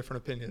to have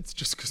different opinions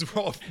just because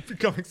we're all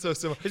becoming so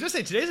similar. I was gonna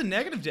say today's a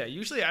negative day.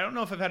 Usually, I don't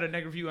know if I've had a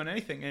negative view on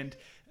anything, and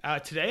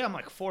today I'm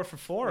like 4 for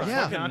 4. Yeah. I'm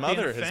not Fucking being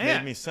mother a has fan.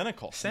 made me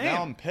cynical. Same.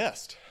 Now I'm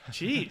pissed.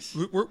 Jeez.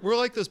 We're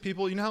like those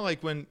people, you know how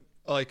like when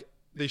like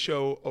they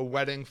show a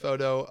wedding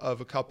photo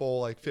of a couple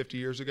like 50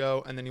 years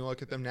ago and then you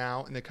look at them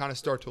now and they kind of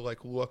start to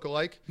like look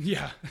alike.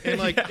 Yeah. In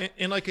like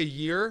in like a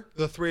year,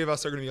 the three of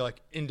us are going to be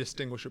like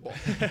indistinguishable.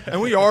 And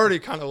we already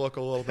kind of look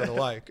a little bit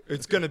alike.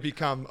 It's going to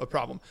become a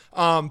problem.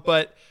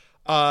 But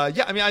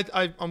yeah, I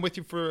mean, I'm with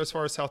you for as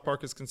far as South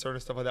Park is concerned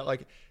and stuff like that.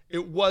 Like,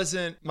 it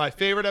wasn't my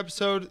favorite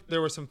episode. There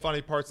were some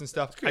funny parts and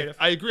stuff.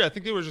 I agree. I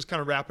think they were just kind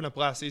of wrapping up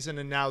last season,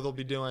 and now they'll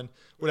be doing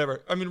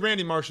whatever. I mean,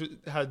 Randy Marsh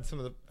had some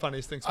of the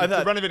funniest things. I thought-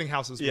 the renovating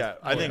houses. Yeah,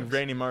 I think hilarious.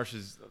 Randy Marsh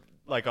is,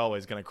 like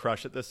always, going to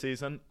crush it this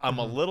season. I'm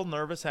a little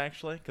nervous,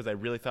 actually, because I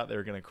really thought they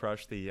were going to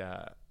crush the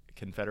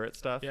Confederate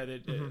stuff. Yeah, they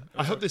did.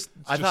 I hope this.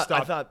 I just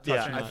thought, stopped yeah,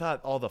 touching I that.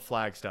 thought all the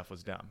flag stuff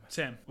was dumb.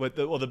 Same. With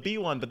the B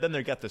one, but then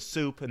they got the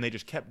soup, and they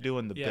just kept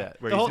doing the bit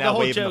where the he's whole, now the whole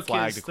waving the joke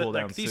flag is to cool that,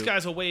 down like, these soup.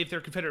 guys will wave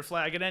their Confederate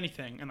flag at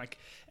anything, and like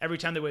every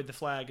time they wave the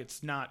flag,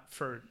 it's not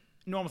for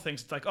normal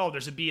things. It's like, oh,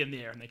 there's a bee in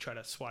the air, and they try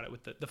to swat it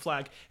with the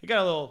flag. It got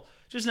a little,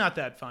 just not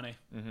that funny.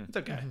 It's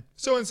okay.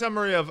 So, in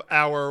summary of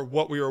our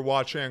what we were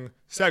watching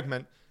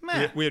segment,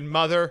 we had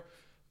Mother,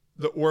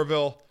 The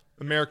Orville,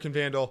 American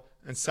Vandal,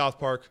 and South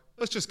Park.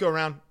 Let's just go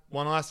around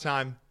one last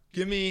time.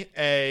 Give me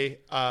a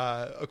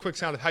quick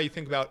sound of how you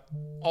think about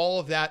all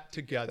of that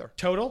together.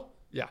 Total?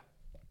 Yeah.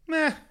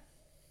 Meh.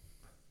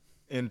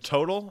 In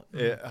total,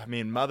 I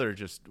mean, Mother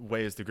just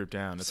weighs the group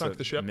down. It's Sunk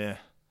the ship. Meh.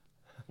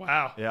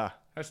 Wow. Yeah.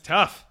 That's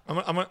tough. I'm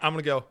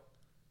gonna go.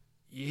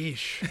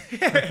 Yeesh.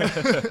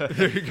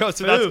 There you go.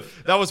 So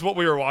that was what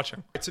we were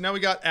watching. So now we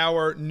got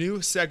our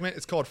new segment.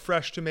 It's called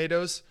Fresh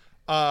Tomatoes.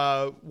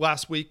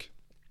 Last week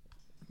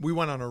we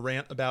went on a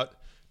rant about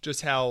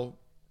just how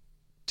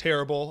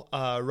terrible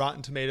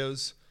Rotten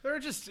Tomatoes. They're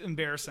just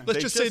embarrassing. Let's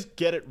They just just say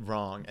get it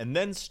wrong, and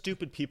then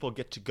stupid people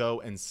get to go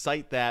and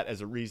cite that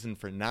as a reason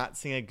for not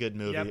seeing a good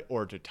movie Yep.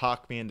 or to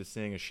talk me into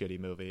seeing a shitty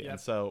movie. Yep. And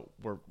so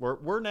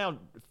we're now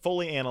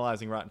fully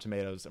analyzing Rotten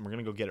Tomatoes, and we're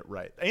gonna go get it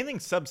right. Anything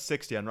sub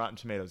 60 on Rotten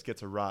Tomatoes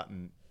gets a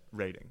rotten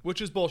rating.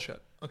 which is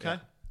bullshit. Okay.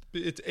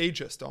 It's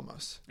ageist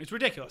almost. It's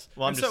ridiculous.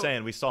 Well, I'm And just so-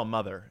 saying we saw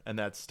Mother, and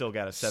that's still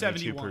got a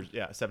 72.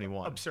 71.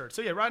 71. Absurd.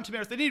 So yeah, Rotten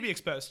Tomatoes, they need to be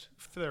exposed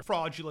for their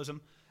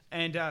fraudulism.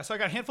 And so I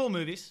got a handful of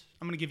movies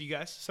I'm going to give you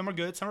guys. Some are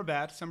good, some are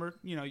bad, some are,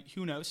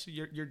 who knows,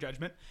 your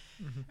judgment.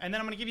 And then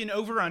I'm going to give you an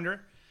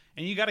over-under,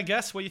 and you got to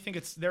guess what you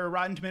think their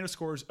Rotten Tomato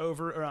scores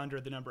over or under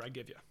the number I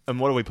give you. And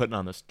what are we putting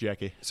on this,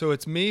 Jackie? So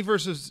it's me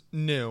versus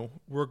New.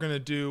 We're going to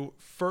do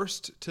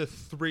first to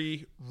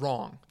 3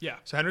 wrong. Yeah.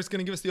 So Henry's going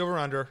to give us the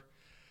over-under.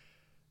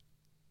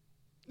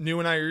 New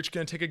and I are each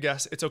going to take a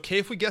guess. It's okay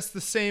if we guess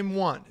the same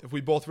one, if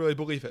we both really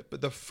believe it.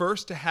 But the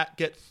first to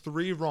get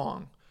 3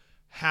 wrong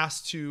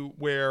has to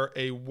wear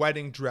a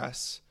wedding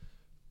dress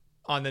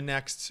on the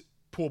next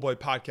Pool Boy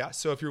podcast.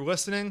 So if you're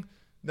listening,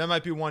 that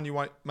might be one you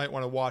might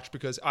want to watch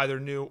because either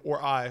New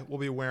or I will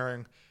be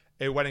wearing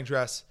a wedding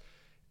dress.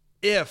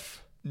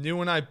 If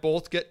New and I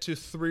both get to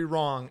 3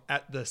 wrong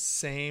at the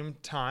same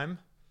time,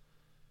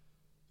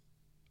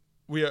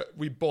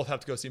 we both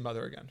have to go see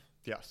Mother again.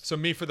 Yes. So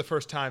me for the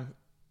first time,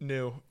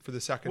 New for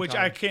the second Which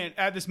time. I can't,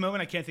 at this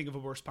moment, I can't think of a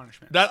worse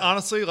punishment. That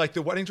honestly, like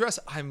the wedding dress,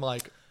 I'm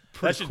like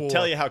pretty That should cool.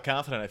 tell you how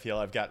confident I feel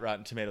I've got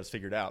Rotten Tomatoes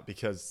figured out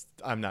because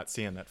I'm not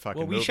seeing that fucking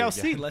Well, we movie shall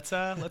again. see. Let's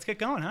get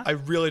going, huh? I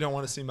really don't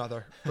want to see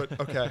Mother, but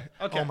okay.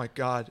 Okay. Oh my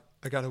God,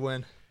 I gotta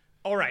win.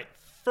 All right.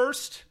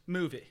 First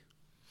movie.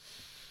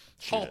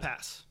 Hall it.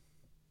 Pass.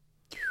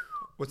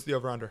 What's the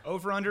over/under?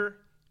 Over under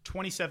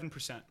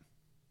 27%.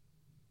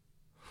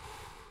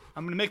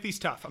 I'm going to make these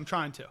tough. I'm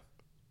trying to.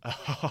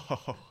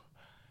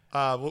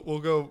 We'll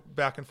go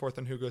back and forth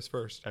on who goes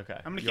first. Okay.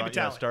 I'm gonna You keep want- it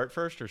you wanna tally. start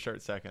first or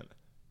start second?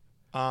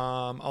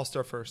 I'll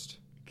start first.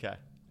 Okay.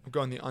 I'm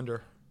going the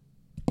under.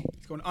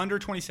 It's going under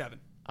 27.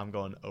 I'm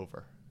going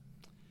over.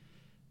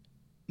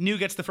 New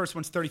gets the first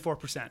one's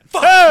 34%.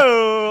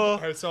 Oh! All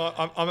right, so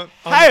I'm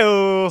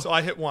Hi-oh! so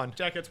I hit 1.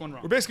 Jack gets one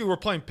wrong. We're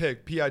playing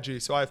P-I-G,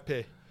 so I have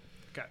P.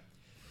 Okay.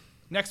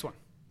 Next one.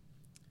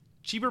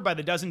 Cheaper by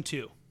the dozen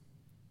 2.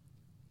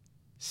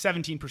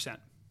 17%.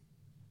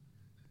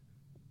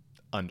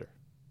 Under.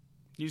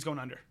 New's going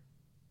under.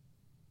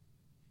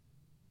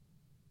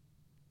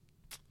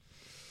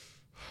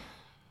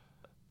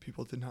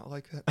 People did not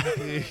like that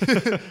movie.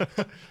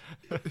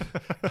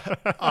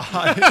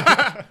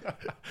 I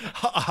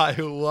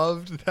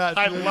loved that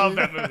I movie. love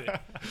that movie.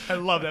 I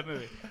love that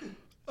movie.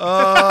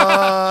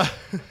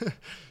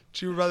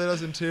 Cheaper by the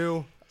dozen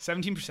 2.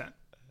 17%.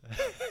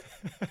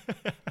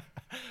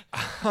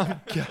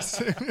 I'm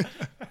guessing.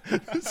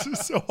 This is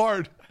so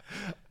hard.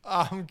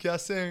 I'm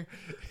guessing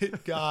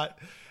it got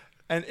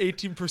an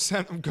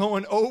 18%. I'm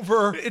going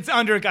over. It's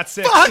under. It got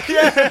 6.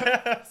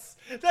 Yes!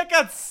 That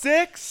got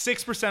 6?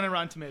 6% on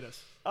Rotten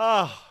Tomatoes.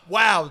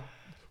 Wow.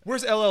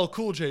 Where's LL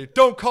Cool J?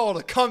 Don't call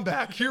it a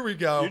comeback. Here we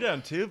go. You're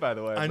down 2, by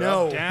the way. I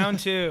bro. know. Down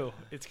 2.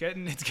 It's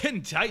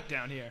getting tight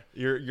down here.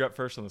 You're up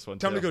first on this one,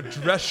 Time too. to go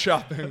dress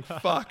shopping.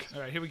 Fuck.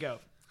 All right, here we go.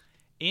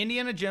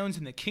 Indiana Jones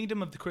and the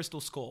Kingdom of the Crystal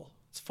Skull.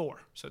 It's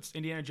 4. So it's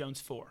Indiana Jones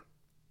 4.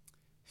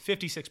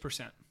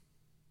 56%.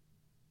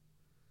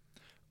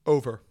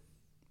 Over.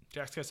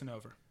 Jack's guessing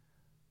over.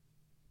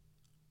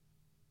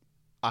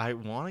 I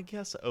want to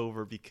guess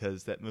over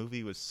because that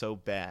movie was so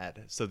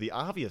bad. So the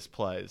obvious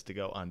play is to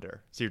go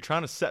under. So you're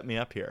trying to set me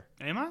up here.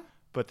 Am I?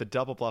 But the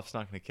double bluff's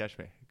not going to catch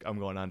me. I'm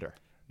going under.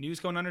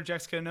 News going under.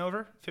 Jack's getting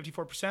over.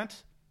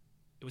 54%.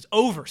 It was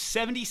over.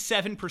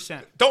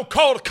 77%. Don't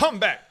call it a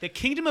comeback. The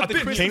Kingdom of the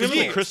been Crystal Kingdom of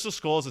Skull. the Crystal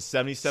Skull is a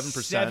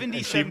 77%.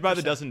 And Cheaper by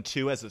the 77%. Dozen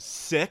 2 has a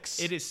 6.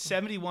 It is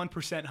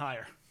 71%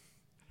 higher.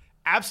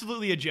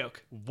 Absolutely a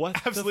joke. What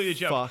Absolutely the a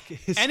joke. fuck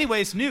is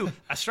Anyways, New,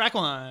 a strike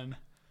one.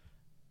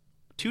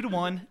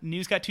 2-1.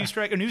 News got 2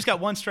 strikes. Or News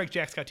got 1 strike.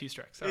 Jack's got 2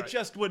 strikes. All It right.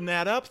 just wouldn't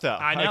add up, though.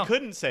 I know. I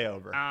couldn't say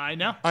over. I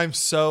know. I'm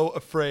so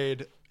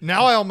afraid.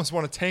 Now I almost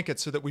want to tank it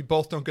so that we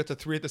both don't get to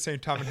 3 at the same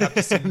time and have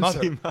to see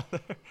Mother.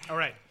 All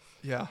right.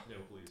 Yeah.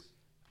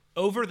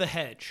 Over the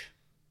Hedge.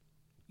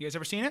 You guys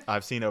ever seen it?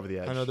 I've seen Over the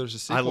Edge. I know there's a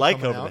sequel I like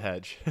coming Over out. the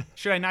Hedge.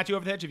 Should I not do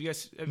Over the Hedge? Have you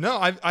guys? No,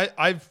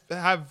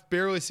 I've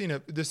barely seen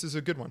it. This is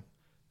a good one.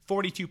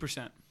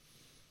 42%.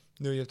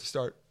 No, you have to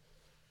start.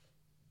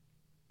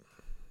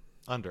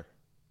 Under.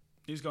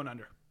 He's going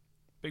under.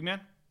 Big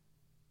man?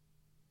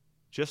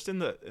 Just in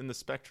the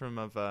spectrum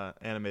of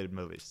animated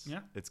movies. Yeah.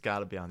 It's got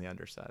to be on the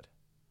underside.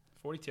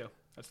 42.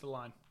 That's the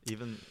line.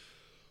 Even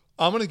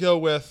I'm going to go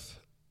with,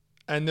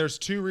 and there's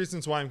 2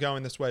 reasons why I'm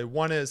going this way.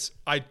 One is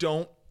I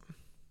don't.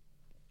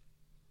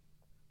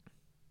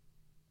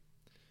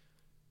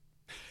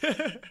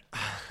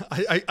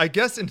 I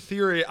guess in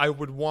theory I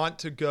would want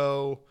to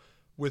go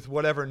with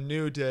whatever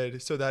New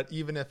did so that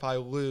even if I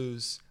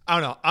lose, I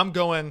don't know. I'm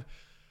going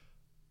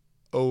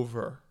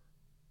over.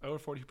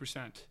 Over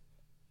 40%.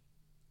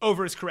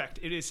 Over is correct.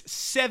 It is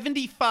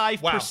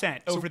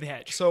 75% over the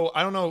hedge. So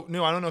I don't know.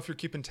 No, I don't know if you're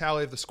keeping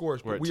tally of the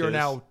scores, We're but at we are 2s.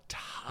 now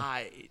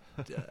tied.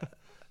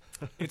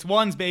 It's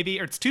 1s, baby.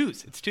 Or it's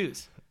 2s. It's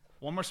 2s.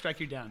 One more strike,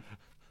 you're down.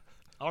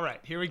 All right,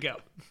 here we go.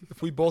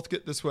 If we both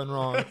get this one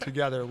wrong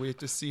together, we have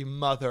to see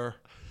Mother.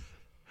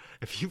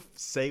 if you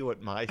say what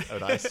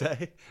I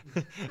say,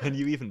 and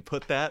you even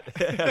put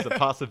that as a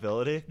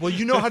possibility. Well,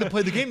 you know how to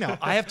play the game now.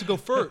 I have to go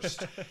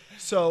first.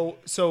 So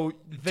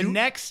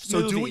next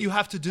do movie. what you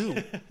have to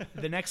do.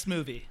 The next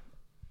movie,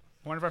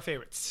 one of our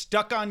favorites,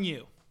 Stuck on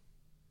You.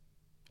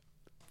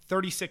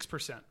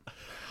 36%.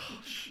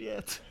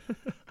 Shit.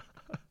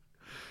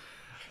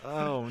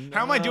 Oh no.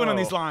 How am I doing on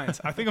these lines?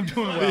 I think I'm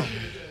doing well.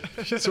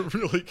 It's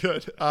really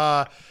good.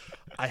 I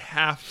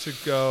have to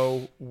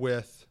go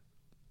with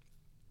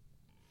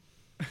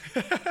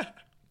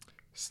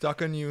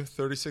Stuck on You,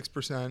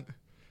 36%.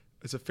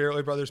 It's a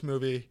Farrelly Brothers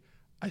movie.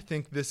 I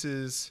think this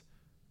is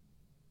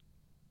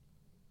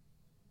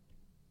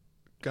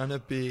gonna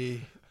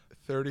be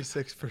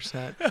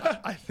 36%.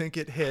 I think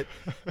it hit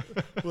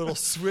a little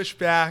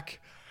switchback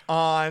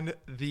on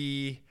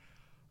the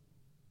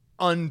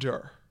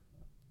under.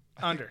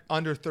 Under.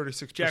 Under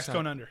 36%. Jack's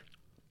going under.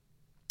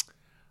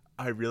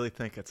 I really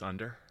think it's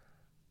under.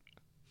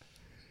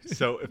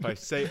 So if I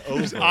say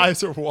His over,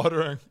 eyes are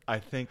watering. I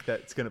think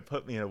that's going to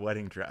put me in a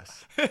wedding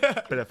dress.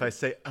 But if I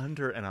say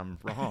under and I'm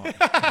wrong,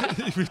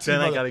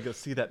 then I got to go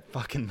see that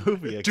fucking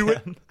movie again. Do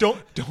it.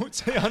 Don't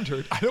say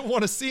under. I don't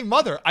want to see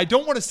Mother. I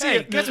don't want to see Hey,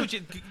 it. guess what?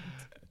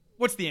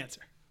 What's the answer?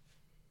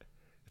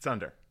 It's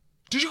under.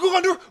 Did you go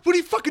under? What are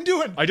you fucking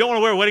doing? I don't want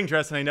to wear a wedding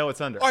dress and I know it's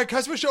under. All right, can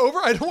I switch over?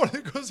 I don't want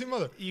to go see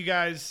Mother. You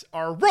guys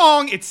are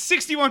wrong. It's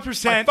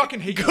 61%. I fucking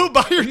hate Go you.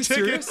 buy your Are you tickets.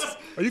 serious?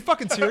 Are you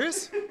fucking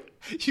serious?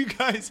 You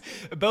guys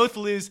both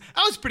lose.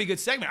 That was a pretty good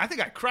segment. I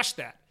think I crushed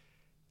that.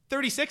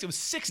 36. It was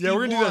 61. Yeah,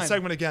 we're gonna do that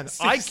segment again.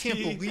 I can't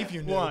believe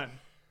you knew. 61.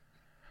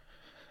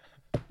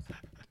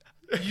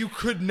 You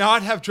could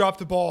not have dropped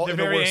the ball They're in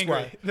a very worse angry.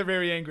 way. They're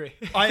very angry.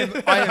 I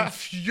am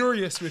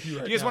furious with you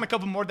right You guys now. want a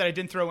couple more that I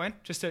didn't throw in,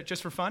 just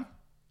for fun?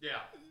 Yeah.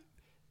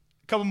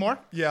 A couple more.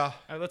 Yeah. All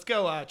right, let's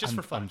go. Just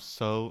for fun. I'm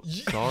so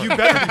sorry. You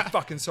better be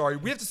fucking sorry.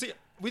 We have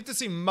to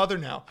see Mother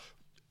now.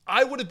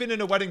 I would have been in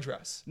a wedding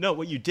dress. No,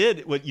 what you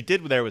did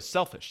there was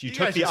selfish. You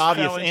took guys the just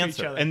obvious fell into each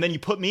answer, other. and then you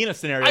put me in a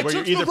scenario I where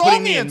took you're the either putting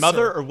wrong me in answer.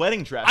 Mother or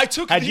wedding dress. I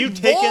took Had the you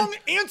taken wrong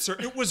answer.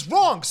 It was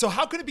wrong. So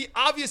how can it be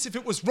obvious if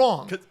it was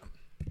wrong?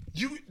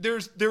 There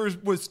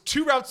was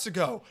two routes to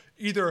go.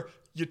 Either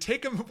you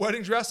take a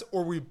wedding dress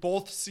or we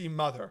both see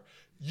Mother.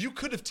 You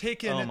could have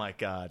taken. Oh my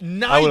God!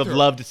 Neither. I would have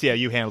loved to see how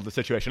you handled the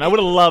situation. I would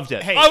have loved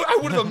it. Hey, I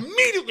would have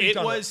immediately It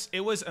done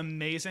was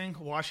amazing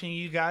watching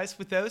you guys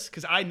with those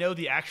because I know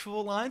the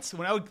actual lines.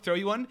 When I would throw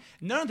you one,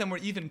 none of them were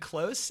even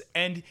close.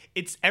 And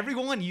it's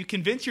everyone. You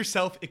convince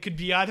yourself it could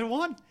be either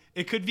one.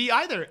 It could be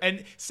either.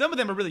 And some of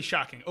them are really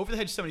shocking. Over the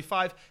Hedge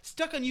 75,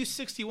 Stuck on You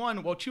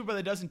 61, while Two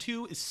Brother Dozen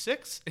 2 is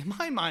 6. In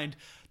my mind,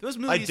 those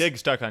movies. I dig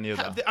Stuck on You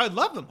though. I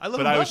love them. I love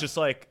them. But I was both. just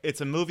like, it's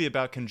a movie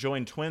about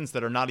conjoined twins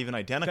that are not even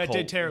identical. That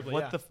did terribly,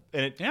 What yeah. the?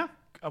 And it, Yeah.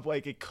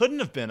 like it couldn't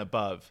have been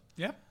above.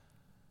 Yeah.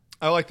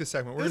 I like this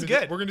segment. We're was gonna do,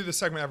 good. we're gonna do this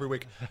segment every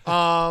week.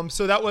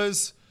 So that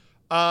was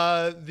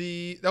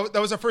that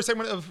was our first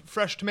segment of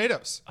Fresh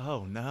Tomatoes.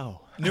 Oh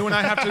no! New and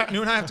I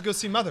have to go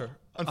see Mother.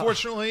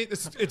 Unfortunately,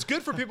 it's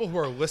good for people who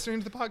are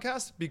listening to the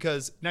podcast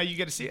because Now you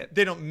get to see it.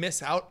 they don't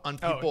miss out on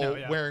people no,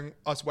 yeah. wearing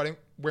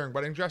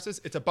wedding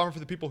dresses. It's a bummer for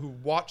the people who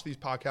watch these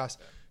podcasts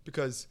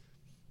because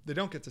they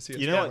don't get to see it.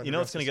 You know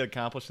what's going to get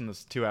accomplished in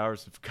this 2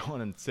 hours of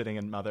going and sitting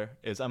in Mother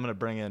is I'm going to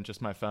bring in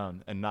just my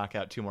phone and knock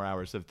out 2 more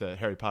hours of the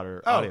Harry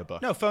Potter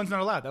audiobook. No, phone's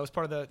not allowed. That was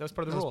part of the rule. That's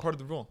part of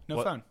the rule. No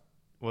What? phone.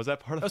 Was that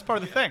part of? That was part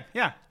of the thing.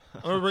 Yeah.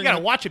 I'm gonna You bring gotta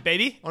in, watch it,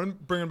 baby. I'm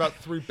bringing about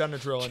 3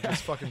 Benadryl and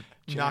just fucking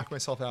knock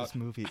myself out. This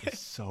movie is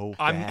so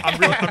I'm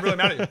bad. really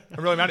mad at you.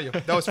 I'm really mad at you.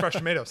 That was Fresh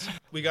Tomatoes.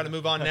 We got to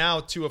move on now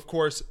to, of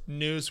course,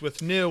 news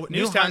with New.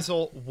 New time.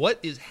 Heisel, what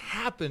is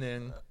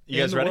happening You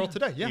in guys the ready? world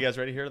today? Yeah. You guys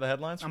ready to hear the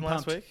headlines from I'm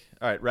last pumped. week?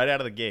 All right, right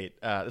out of the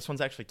gate. This one's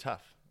actually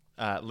tough.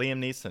 Liam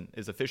Neeson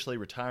is officially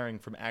retiring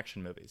from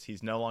action movies.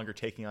 He's no longer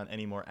taking on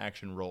any more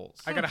action roles.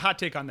 I got a hot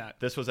take on that.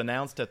 This was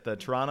announced at the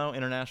Toronto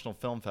International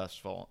Film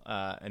Festival,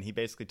 and he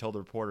basically told the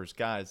reporters,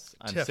 "Guys,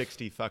 I'm Tiff.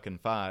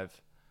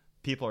 65.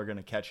 People are going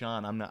to catch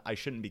on. I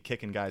shouldn't be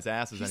kicking guys'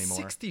 asses He's anymore."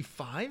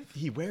 65?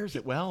 He wears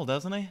it well,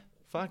 doesn't he?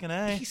 Fucking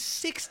A. He's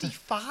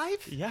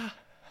 65? Yeah.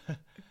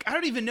 I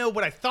don't even know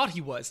what I thought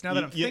he was now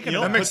that I'm thinking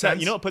know about what it. puts that,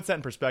 you know what puts that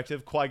in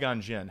perspective?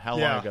 Qui-Gon Jinn. How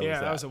Yeah. long ago was Yeah,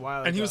 that? that was a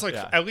while ago. And he was like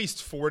Yeah. at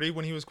least 40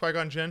 when he was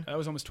Qui-Gon Jinn. That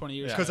was almost 20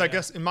 years Because ago. I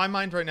guess in my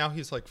mind right now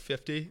he's like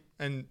 50,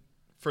 and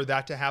for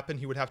that to happen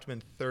he would have to have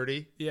been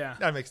 30. Yeah.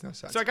 That makes no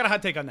sense. So I got a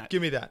hot take on that.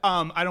 Give me that.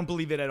 I don't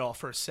believe it at all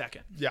for a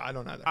second. Yeah, I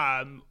don't know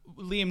that.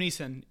 Liam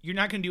Neeson, you're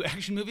not going to do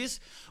action movies?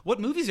 What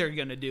movies are you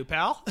going to do,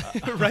 pal?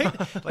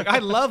 Right? Like, I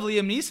love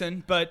Liam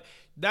Neeson, but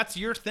that's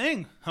your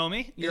thing,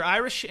 homie. You're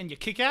Irish and you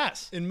kick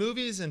ass. In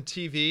movies and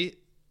TV,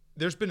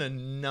 there's been a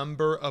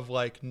number of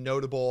like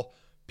notable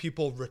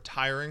people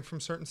retiring from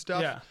certain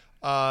stuff. Yeah.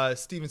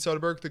 Steven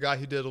Soderbergh, the guy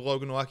who did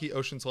Logan Lucky,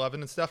 Ocean's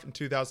 11 and stuff in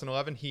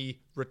 2011, he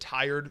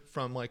retired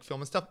from like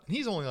film and stuff. And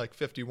he's only like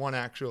 51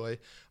 actually.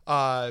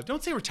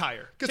 Don't say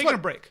retire. Guess Taking what? a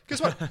break.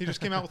 Guess what? He just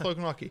came out with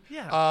Logan Lucky.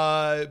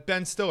 Yeah.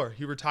 Ben Stiller,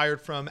 he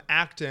retired from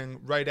acting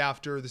right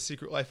after The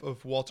Secret Life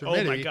of Walter Oh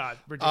Mitty. my God,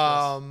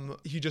 ridiculous.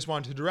 He just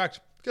wanted to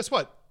direct. Guess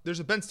what? There's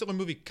a Ben Stiller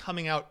movie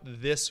coming out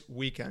this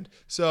weekend.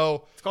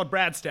 So It's called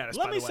Brad Status.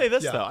 Let by me the say way.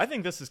 this Yeah. though. I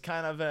think this is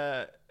kind of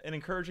an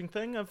encouraging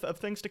thing of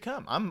things to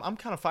come. I'm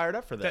kind of fired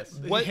up for this.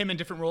 What him in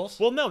different roles?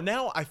 Well, no,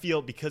 now I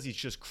feel because he's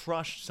just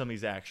crushed some of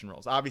these action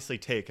roles. Obviously,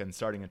 Taken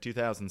starting in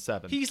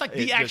 2007. He's like It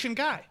the just- action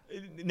guy.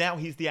 Now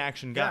he's the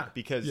action guy Yeah.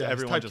 because Yeah, he's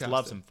everyone just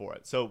loves typecasted. him for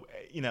it. So,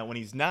 when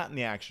he's not in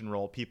the action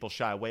role, people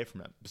shy away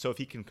from him. So if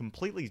he can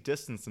completely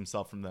distance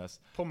himself from this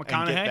Paul and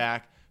McConaughey? get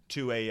back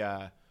to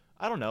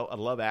I don't know, a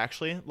Love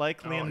Actually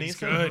like Liam he's Neeson.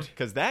 good.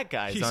 Because that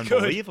guy is He's good.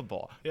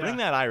 unbelievable. Yeah. Bring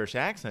that Irish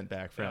accent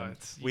back for him.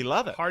 It's We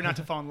love it. Hard not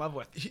to fall in love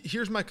with.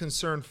 here's my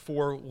concern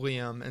for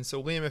Liam. And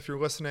so Liam, if you're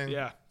listening,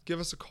 Yeah.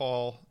 give us a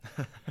call.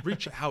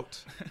 Reach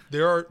out.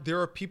 There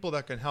are people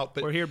that can help.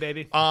 But We're here,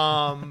 baby.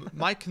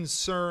 my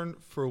concern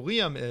for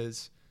Liam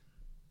is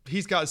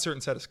he's got a certain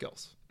set of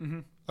skills.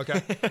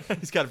 Okay.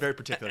 He's got a very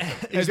particular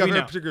thing. He's As got a we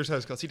very know. particular set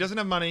of skills. He doesn't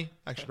have money.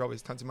 Actually, probably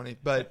has tons of money.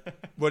 But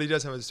what he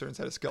does have is a certain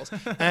set of skills.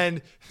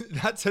 And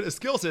that set of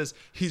skills is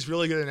he's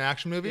really good in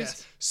action movies.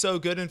 Yes. So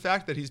good, in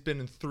fact, that he's been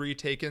in 3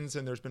 Takens.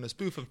 And there's been a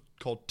spoof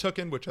called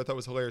Tooken, which I thought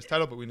was a hilarious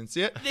title, but we didn't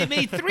see it. They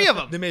made 3 of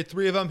them. They made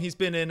 3 of them. He's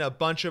been in a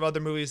bunch of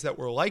other movies that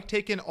were like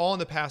Taken, all in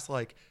the past,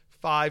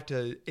 5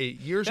 to 8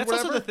 years That's or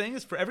whatever. also the thing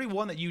is for every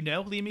one that you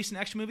know, Liam Neeson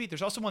action movie,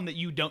 there's also one that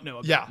you don't know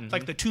about. Yeah.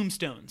 Like the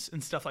Tombstones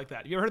and stuff like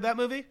that. You ever heard that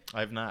movie? I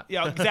have not.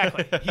 Yeah,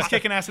 exactly. He's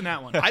kicking ass in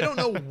that one. I don't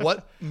know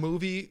what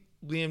movie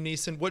Liam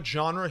Neeson, what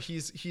genre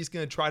he's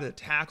going to try to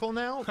tackle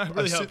now. I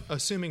really hope.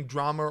 Assuming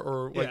drama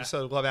or like Yeah. you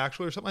said, Love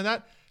Actually or something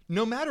like that.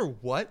 No matter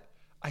what,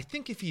 I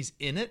think if he's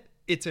in it,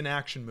 it's an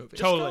action movie.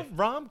 Totally. Just go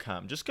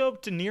rom-com. Just go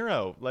De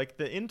Niro, like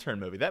the Intern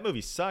movie. That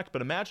movie sucked,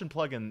 but imagine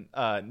plugging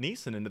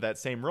Neeson into that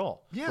same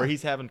role, Yeah. where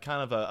he's having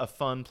kind of a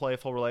fun,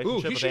 playful Ooh,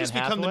 relationship he with should Anne just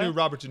become the Hathaway. new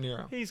Robert De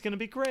Niro. He's going to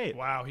be great.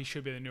 Wow, he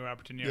should be the new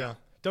Robert De Niro. Yeah.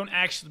 Don't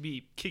actually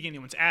be kicking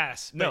anyone's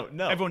ass. No, but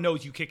no. Everyone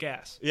knows you kick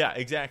ass. Yeah,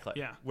 exactly.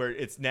 Yeah. Where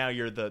it's now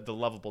you're the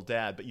lovable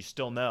dad, but you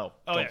still know.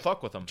 Oh, Don't yeah.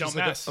 fuck with him. Don't Just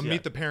mess. A Yeah.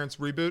 Meet the Parents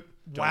reboot.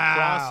 Don't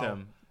cross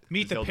him.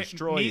 Meet 'cause the they'll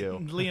destroy meet you.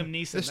 Liam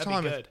Neeson. This That'd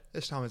time, be good.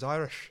 this time it's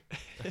Irish.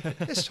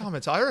 This time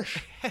it's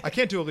Irish. I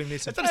can't do a Liam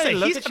Neeson. That's what I'm saying.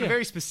 look He's at got a you.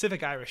 very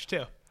specific Irish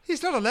too.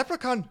 He's not a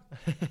leprechaun,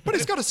 but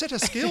he's got a set of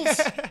skills.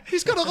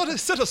 He's got a lot of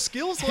set of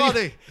skills,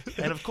 laddie.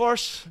 And of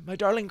course, my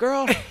darling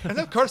girl. And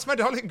of course, my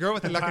darling girl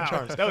with the lucky Wow,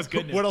 charms. that was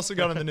good What news. else we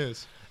got in the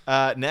news?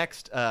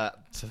 Next,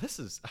 so this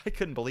is, I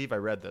couldn't believe I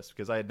read this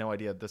because I had no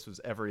idea this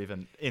was ever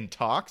even in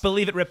talks.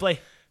 Believe it,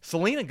 Ripley.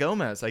 Selena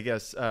Gomez, I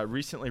guess,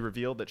 recently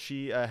revealed that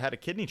she had a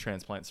kidney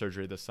transplant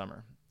surgery this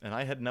summer, and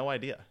I had no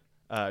idea.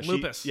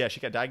 Lupus. She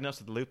got diagnosed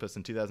with lupus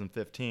in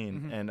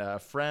 2015, and a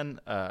friend,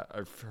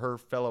 her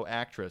fellow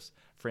actress,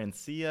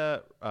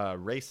 Francia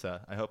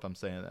Reza, I hope I'm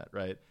saying that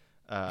right.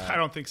 I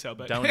don't think so,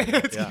 but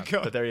Donated, yeah,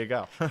 go. but there you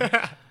go.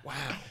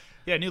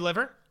 Yeah, new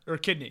liver or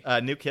kidney.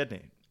 New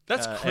kidney.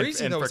 That's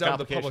crazy that for was out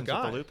of the public complications with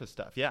eye. the lupus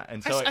stuff. Yeah,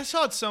 and so I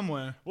saw it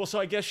somewhere. well, so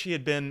I guess she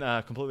had been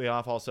completely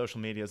off all social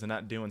medias and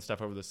not doing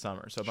stuff over the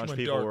summer. So a bunch of went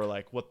people dark. were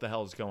like, "What the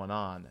hell is going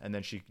on?" And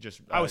then she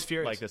just, I was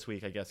furious. Like this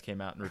week, I guess, came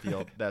out and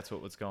revealed that's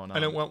what was going on.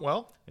 And it went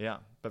well? Yeah,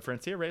 but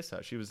Francia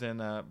Reza, she was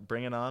in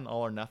Bring It On,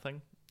 All or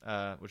Nothing,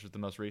 which was the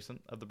most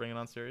recent of the Bring It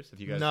On series. If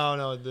you guys,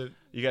 No,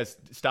 you guys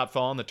stopped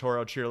following the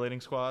Toro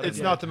cheerleading squad. it's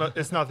and- not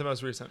it's not the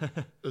most recent.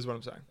 Is what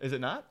I'm saying. Is it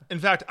not? In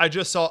fact, I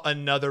just saw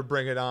another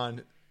Bring It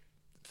On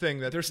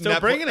thing that They're still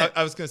bringing it.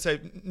 I was going to say,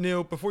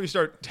 Neil, before you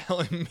start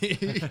telling me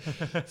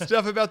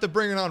stuff about the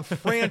Bring It On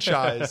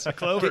franchise,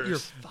 get your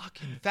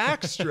fucking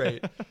facts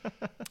straight.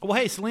 Well,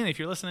 hey, Selena, if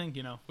you're listening,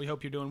 we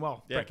hope you're doing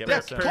well. Yeah, get Yeah,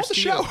 well soon. call the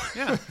to you. show.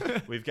 Yeah,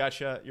 We've got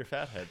your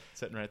fat head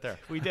sitting right there.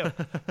 we do.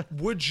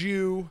 Would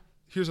you?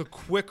 Here's a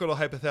quick little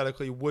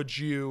hypothetically. Would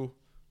you?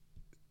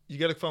 You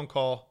get a phone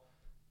call.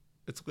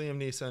 It's Liam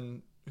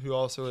Neeson, who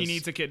also He is,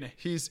 needs a kidney.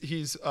 It's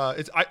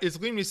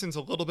Liam Neeson's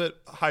a little bit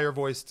higher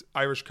voiced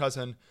Irish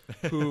cousin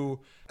who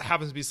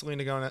happens to be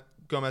Selena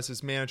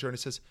Gomez's manager, and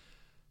he says,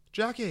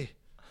 "Jackie,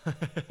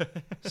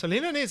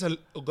 Selena needs a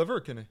liver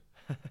kidney.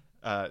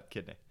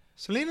 Kidney.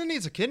 Selena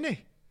needs a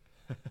kidney.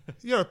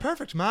 You're a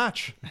perfect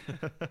match."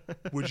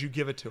 Would you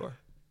give it to her?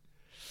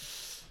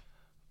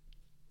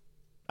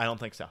 I don't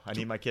think so. I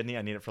need my kidney.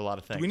 I need it for a lot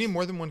of things. Do we need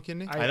more than one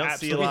kidney? I don't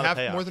see Do a we lot of have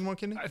payoff. more than one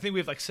kidney? I think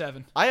we have like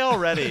 7. I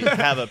already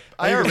have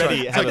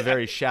a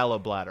very shallow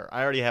bladder.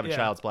 I already have a Yeah.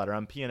 child's bladder.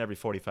 I'm peeing every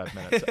 45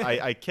 minutes.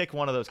 I kick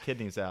one of those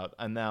kidneys out,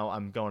 and now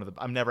I'm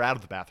never out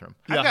of the bathroom.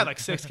 I've got like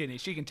 6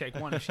 kidneys. She can take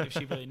one if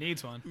she really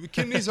needs one.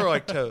 Kidneys are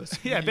like toes.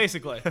 Yeah,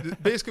 basically.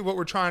 Basically, what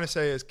we're trying to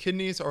say is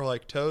kidneys are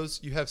like toes.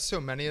 You have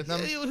so many of them.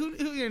 Who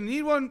you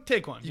need one?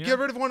 Take one. You know? get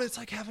rid of one, it's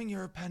like having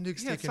your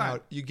appendix Yeah, it's taken fine.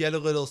 out. You get a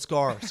little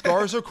scar.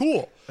 Scars are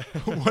cool.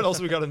 What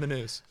else we got in the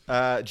news?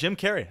 Jim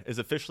Carrey is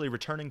officially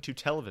returning to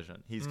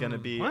television. He's going to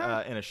be in What?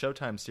 a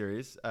Showtime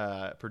series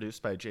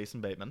produced by Jason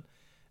Bateman.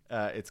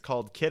 It's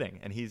called Kidding,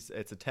 and it's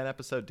a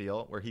 10-episode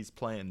deal where he's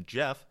playing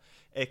Jeff,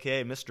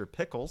 aka Mr.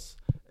 Pickles,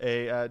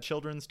 a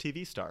children's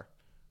TV star.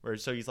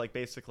 So he's like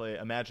basically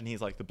imagine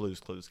he's like the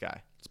Blues Clues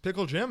guy. It's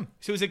Pickle Jim.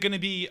 So is it going to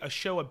be a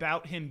show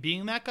about him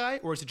being that guy,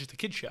 or is it just a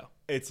kid show?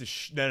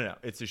 It's no.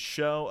 It's a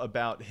show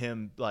about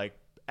him like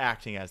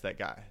acting as that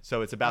guy.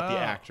 So it's about the Oh.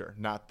 actor,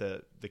 not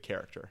the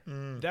character.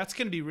 That's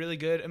gonna be really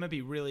good. It might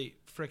be really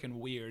freaking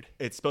weird.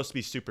 It's supposed to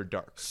be super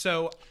dark.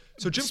 So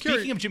So Jim speaking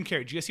Carrey- of Jim Carrey,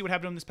 did you guys see what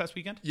happened to him this past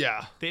weekend?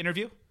 Yeah. The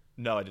interview.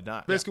 No, I did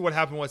not. Basically, what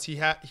happened was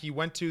he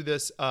went to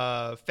this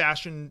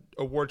fashion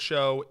award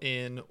show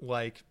in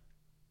like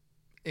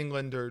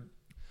England or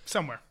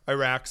Somewhere.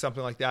 Iraq,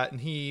 something like that. And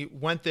he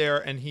went there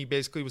and he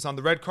basically was on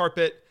the red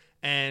carpet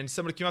and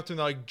somebody came up to him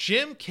and they're like,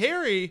 Jim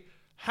Carrey,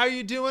 how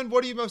you doing?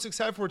 What are you most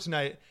excited for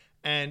tonight?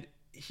 And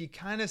he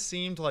kind of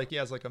seemed like he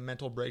has like a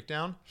mental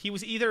breakdown. He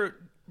was either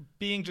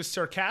being just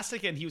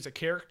sarcastic and he was a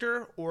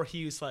character, or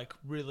he was like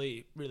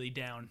really, really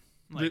down.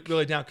 Like,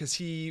 Really down because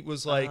he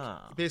was like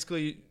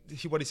basically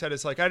what he said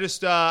is like I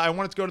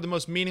wanted to go to the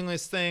most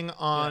meaningless thing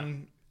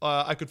on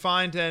I could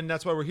find and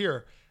that's why we're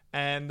here.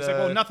 And it's like,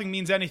 well, nothing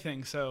means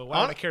anything, so why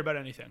would I care about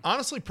anything?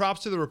 honestly,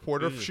 props to the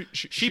reporter.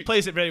 She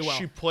plays it very well.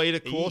 She played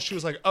it cool. She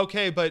was like,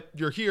 okay, but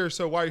you're here,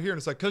 so why are you here? And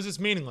it's like, because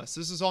it's meaningless.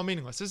 This is all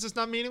meaningless. This is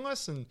not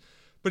meaningless.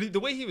 But the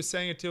way he was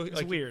saying it too,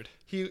 like, weird.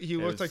 He It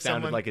looked like sounded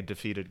someone like a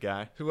defeated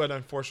guy. who had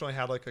unfortunately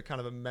had like a kind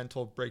of a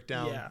mental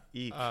breakdown. Yeah.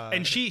 Eek.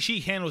 And she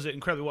handles it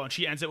incredibly well, and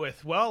she ends it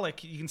with, well,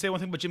 like, you can say one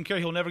thing about Jim Carrey,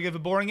 he'll never give a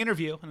boring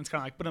interview, and it's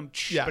kind of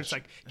like, Yeah. but it's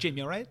like, Jim,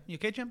 you all right? You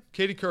okay, Jim?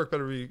 Katie Couric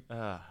better be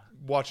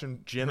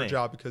watching Jimmy. her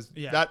job because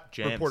Yeah. that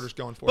James. reporter's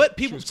going for But it.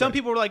 She was some great.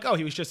 people were like, oh,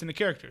 he was just in the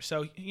character,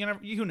 so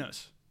who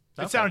knows?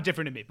 It sounded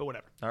different to me, but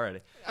whatever.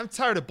 Alrighty. I'm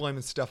tired of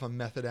blaming stuff on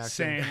method acting.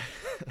 Same.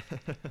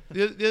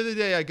 The other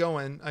day I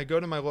go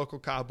to my local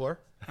cobbler,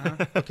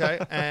 okay,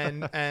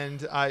 and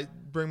I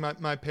bring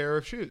my pair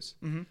of shoes,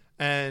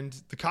 and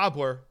the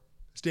cobbler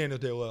is Daniel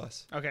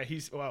Day-Lewis Okay,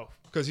 whoa.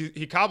 because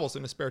he cobbles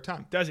in his spare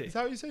time. Does he? Is that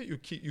how you say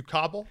it? You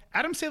cobble?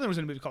 Adam Sandler was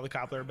in a movie called The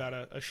Cobbler about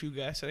a shoe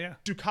guy, so yeah.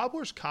 Do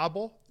cobblers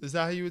cobble? Is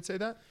that how you would say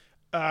that?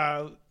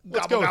 Gobble,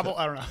 go with gobble, it.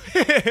 I don't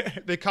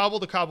know. They cobble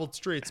the cobbled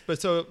streets.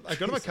 But so I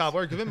go to my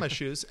cobbler, I give him my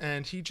shoes,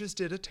 and he just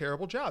did a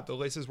terrible job. The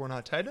laces were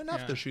not tight enough.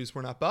 Yeah. The shoes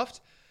were not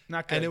buffed.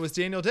 Not good. And it was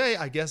Daniel Day,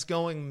 I guess,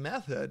 going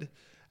method.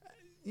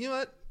 You know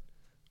what?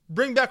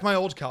 Bring back my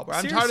old cobbler.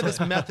 I'm tired of this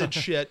method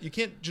shit. You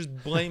can't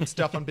just blame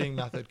stuff on being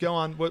method. Go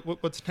on.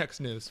 What's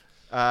next news?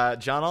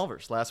 John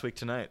Oliver's Last Week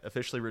Tonight,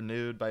 officially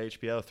renewed by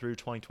HBO through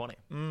 2020.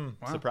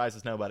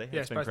 Surprises nobody.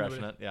 Yeah, It's been surprises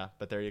crushing it. Yeah,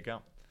 but there you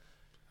go.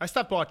 I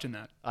stopped watching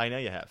that. I know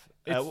you have.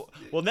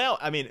 Well, now,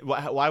 I mean,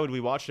 why would we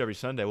watch it every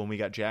Sunday when we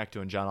got Jack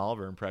doing John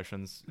Oliver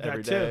impressions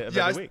every too. day of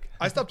every week?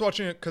 I stopped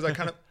watching it because I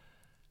kind of,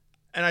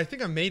 and I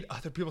think I made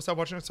other people stop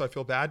watching it, so I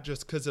feel bad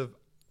just because of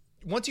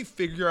once you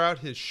figure out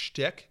his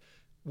shtick,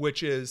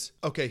 which is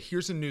okay,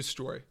 here's a news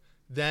story,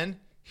 then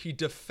he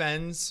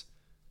defends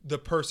the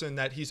person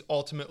that he's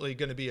ultimately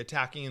going to be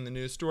attacking in the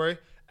news story,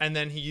 and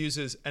then he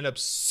uses an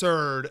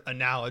absurd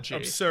analogy.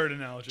 Absurd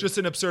analogy. Just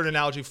an absurd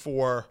analogy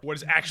for What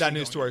is actually that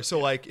news going story. So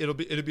like it'll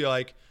be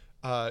like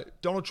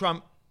Donald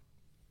Trump.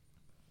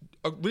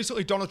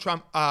 Recently, Donald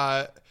Trump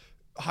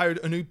hired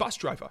a new bus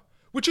driver,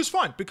 which is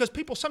fine because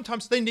people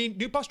sometimes they need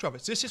new bus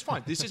drivers. This is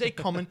fine. This is a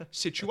common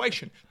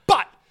situation.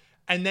 But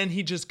and then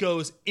he just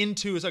goes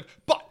into it's like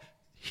but.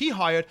 He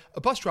hired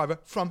a bus driver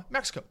from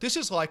Mexico. This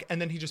is like,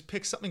 and then he just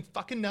picks something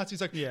fucking nuts.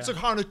 He's like, it's like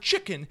hiring a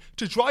chicken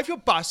to drive your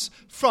bus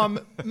from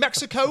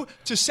Mexico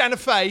to Santa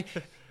Fe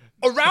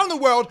around the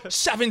world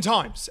 7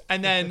 times.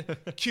 And then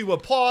cue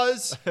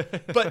applause.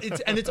 But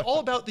it's all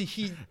about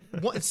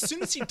as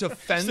soon as he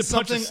defends Just a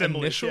bunch of something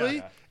symbols, initially,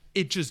 yeah.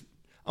 it just,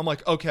 I'm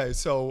like, okay,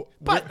 so.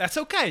 but that's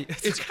okay.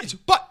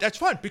 But that's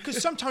fine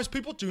because sometimes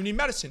people do need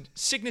medicine.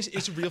 Sickness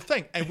is a real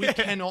thing and we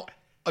cannot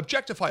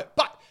objectify it.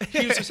 But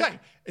here's the thing.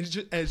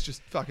 It's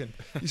just fucking.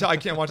 I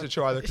can't watch the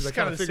show either because I It's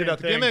kind kinda of the figured same out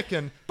the thing.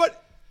 gimmick.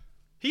 But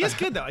He is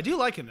good though. I do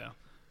like him though.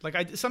 Like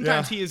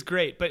sometimes Yeah. he is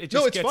great, but it No,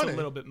 just it's gets funny. a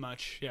little bit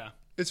much. Yeah.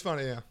 it's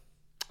funny, yeah.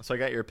 So I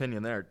got your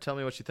opinion there. Tell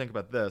me what you think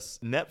about this.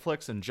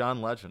 Netflix and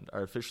John Legend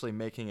are officially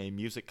making a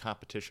music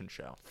competition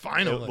show.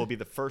 Finally. It will be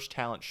the first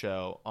talent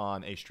show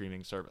on a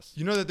streaming service.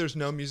 You know that there's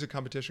no music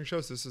competition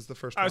shows. This is the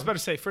first. I was one? about to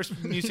say first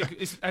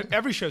music.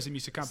 Every show's a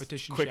music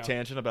competition. Quick show.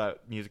 tangent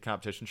about music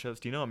competition shows.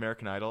 Do you know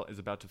American Idol is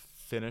about to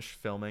finish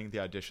filming the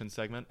audition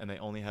segment and they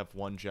only have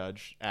one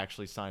judge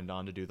actually signed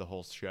on to do the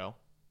whole show,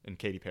 and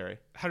Katy Perry?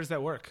 How does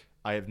that work?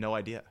 I have no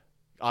idea.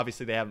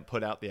 Obviously, they haven't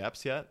put out the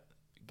eps yet,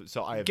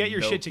 so I have Get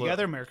your no shit clue.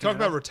 together, American. Talk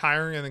about Idol.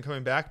 retiring and then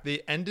coming back. They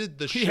ended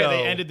the show. Yeah,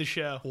 they ended the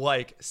show.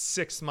 like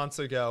 6 months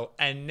ago,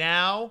 and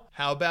now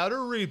how about a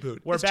reboot?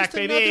 We're it's back, just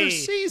baby. Another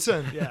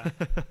season. Yeah.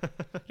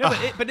 No,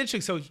 but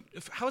interesting. So,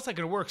 how is that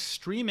going to work?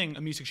 Streaming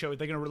a music show? Are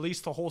they going to release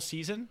the whole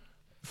season?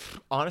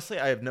 Honestly,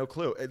 I have no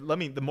clue.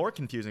 The more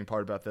confusing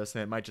part about this,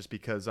 and it might just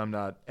because I'm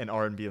not an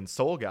R&B and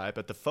soul guy,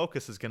 but the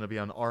focus is going to be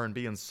on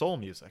R&B and soul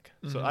music.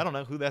 So I don't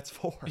know who that's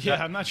for.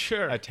 Yeah, I'm not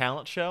sure. A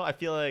talent show? I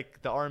feel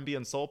like the R&B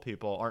and soul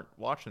people aren't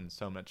watching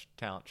so much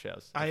talent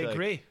shows. I feel like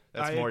agree.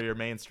 that's more your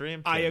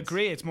mainstream. I kids.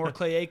 agree. It's more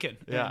Clay Aiken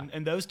Yeah.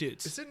 and those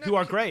dudes Isn't who that-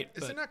 are great.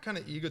 Isn't but that kind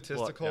of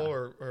egotistical Well,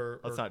 yeah. or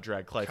Let's or not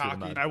drag Clay through the cocky?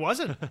 mud. I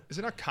wasn't. Is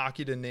it not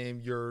cocky to name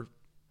your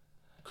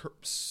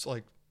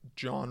like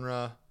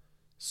genre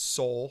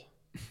soul?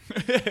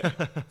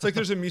 It's like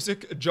there's a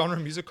genre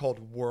of music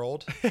called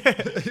world.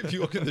 If you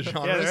look at the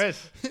genres, Yeah, there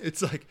is.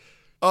 It's like,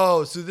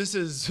 oh, so this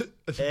is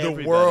the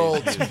Everybody's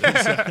world.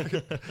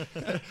 music.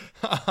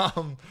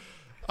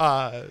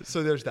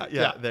 So there's that.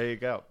 Yeah, there you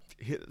go.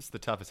 It's the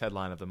toughest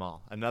headline of them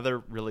all. Another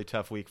really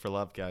tough week for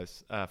love,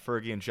 guys.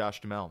 Fergie and Josh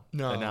Duhamel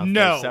announced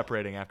No. they're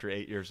separating after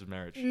 8 years of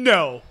marriage.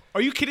 No.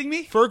 Are you kidding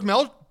me? Ferg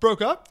Mel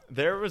broke up.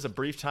 There was a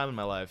brief time in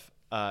my life.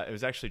 It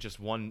was actually just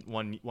one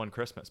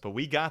Christmas, but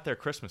we got their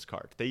Christmas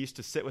card. They used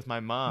to sit with my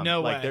mom.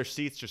 No like way. their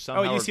seats just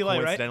somehow at UCLA,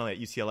 were right? coincidentally at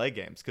UCLA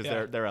games because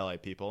Yeah. they're LA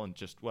people and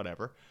just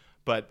whatever.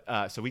 But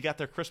so we got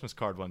their Christmas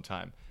card one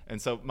time,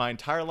 and so my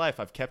entire life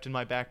I've kept in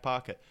my back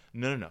pocket.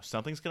 No,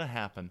 something's gonna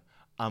happen.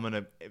 I'm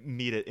gonna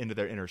meet it into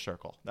their inner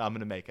circle. I'm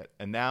gonna make it,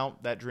 and now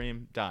that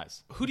dream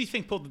dies. Who do you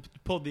think pulled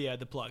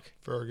the plug?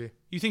 Fergie.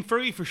 You think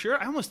Fergie for sure?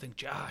 I almost think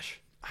Josh.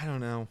 I don't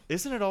know.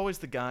 Isn't it always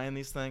the guy in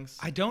these things?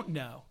 I don't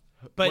know.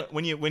 But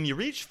when you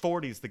reach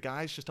 40s, the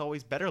guy's just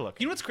always better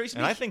looking. You know what's crazy?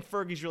 And I think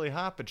Fergie's really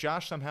hot, but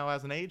Josh somehow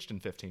hasn't aged in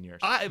 15 years.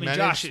 I mean, Men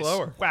Josh age is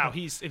slower. wow.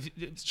 He's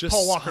just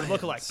Paul Walker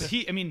science. lookalike,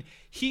 but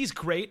he's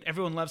great.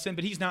 Everyone loves him,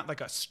 but he's not like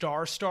a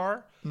star.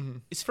 Mm-hmm.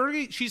 Is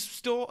Fergie? She's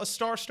still a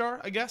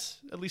star, I guess.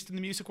 At least in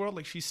the music world,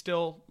 like she's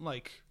still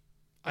like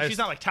she's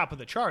not like top of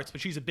the charts, but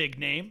she's a big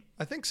name.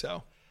 I think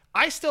so.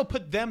 I still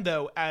put them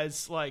though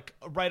as like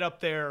right up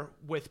there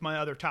with my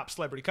other top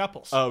celebrity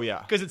couples. Oh,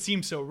 yeah. because it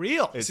seems so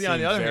real. See, on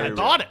the other hand, I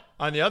thought it.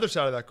 On the other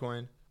side of that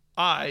coin,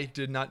 I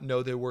did not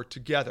know they were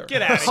together.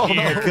 Get out of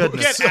here!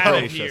 goodness Get out of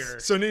gracious. here!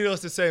 So needless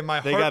to say, my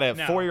They heart. got a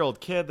No.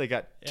 4-year-old kid. They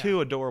got 2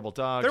 adorable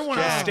dogs. They're one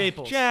of the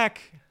staples. Jack.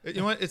 You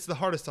know what? It's the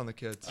hardest on the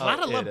kids. A lot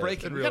of it love is.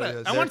 breaking. It We really gotta-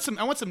 is.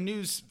 I want some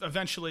news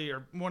eventually,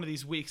 or one of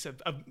these weeks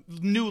of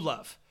new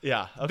love.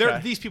 Yeah. Okay.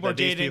 These people are That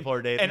these dating. people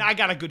are dating. And I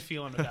got a good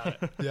feeling about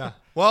it. Yeah.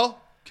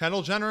 Well,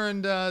 Kendall Jenner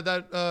and that.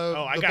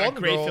 I the got a Baldwin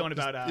great girl feeling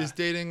about, is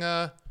dating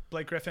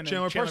Blake Griffin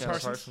Chandler and Chandler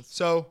Parsons. Parsons.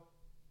 So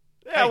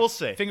yeah, we'll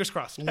see. Fingers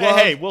crossed.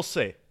 Hey, we'll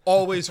see.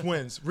 always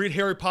wins. Read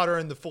Harry Potter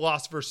and the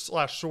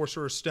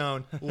Philosopher/Sorcerer's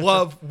Stone.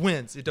 Love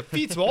wins. It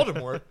defeats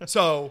Voldemort.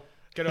 So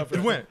Get over it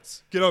it.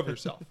 wins. Get over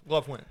yourself.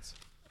 Love wins.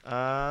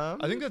 I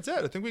I think that's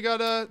it. I think we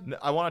got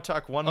I want to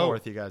talk one Oh. more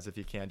with you guys if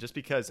you can, just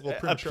because little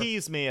premature.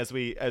 appease me as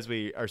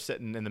we are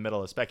sitting in the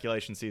middle of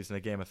speculation season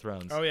of Game of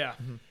Thrones. Oh yeah.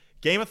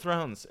 Game of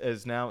Thrones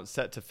is now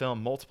set to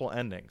film multiple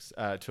endings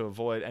to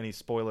avoid any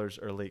spoilers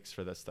or leaks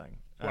for this thing.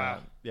 Wow.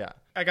 Yeah.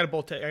 I got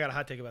a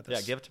hot take about this.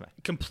 Yeah, give it to me.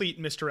 Complete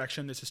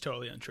misdirection. This is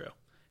totally untrue.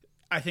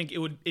 I think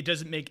it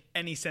doesn't make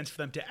any sense for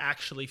them to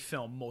actually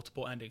film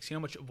multiple endings. You know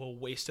how much of a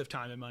waste of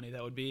time and money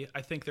that would be?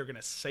 I think they're going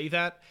to say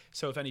that,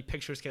 so if any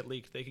pictures get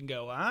leaked, they can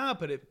go,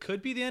 but it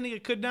could be the ending,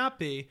 it could not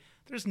be.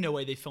 There's no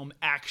way they film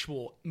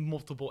actual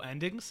multiple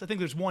endings. I think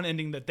there's one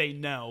ending that they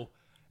know,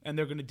 and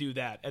they're going to do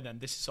that, and then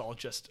this is all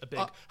just a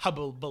big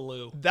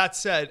hubble-baloo. That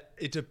said,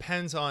 it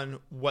depends on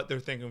what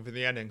they're thinking for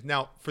the ending.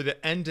 Now, for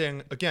the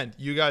ending, again,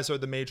 you guys are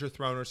the major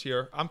throners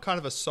here. I'm kind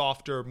of a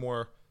softer,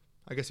 more,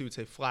 I guess you would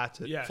say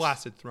flaccid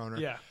throner.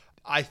 Yeah.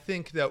 I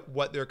think that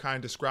what they're kind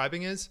of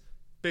describing is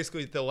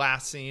basically the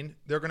last scene.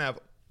 They're going to have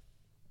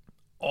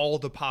all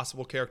the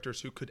possible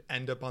characters who could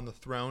end up on the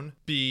throne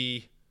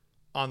be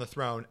on the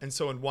throne. And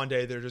so in one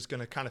day, they're just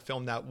going to kind of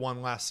film that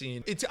one last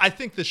scene. I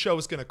think the show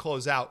is going to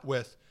close out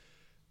with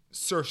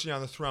Cersei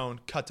on the throne,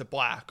 cut to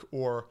black,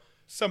 or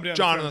Somebody on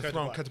John the on the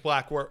throne, cut to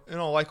black, or in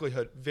all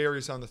likelihood,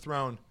 Varys on the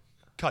throne,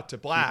 cut to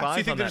black. Goodbye. So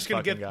you think on they're that just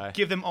going fucking to guy.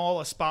 give them all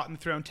a spot in the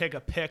throne, take a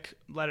pick,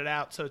 let it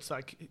out, so it's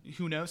like,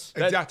 who knows?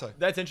 Exactly.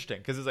 That's interesting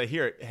because as I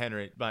hear it,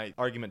 Henry, my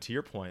argument to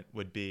your point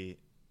would be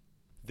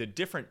the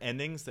different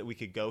endings that we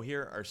could go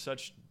here are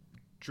such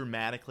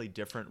dramatically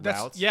different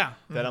routes. yeah.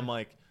 That I'm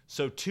like,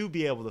 so to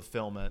be able to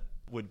film it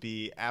would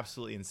be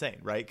absolutely insane,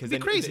 right? Because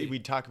It'd be crazy.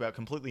 we'd talk about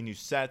completely new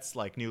sets,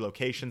 like new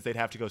locations. They'd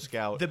have to go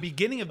scout. The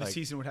beginning of the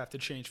season would have to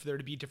change for there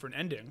to be different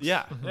endings.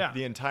 Yeah, Yeah.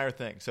 the entire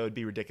thing. So it'd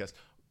be ridiculous.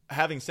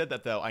 Having said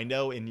that, though, I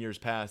know in years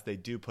past they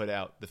do put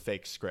out the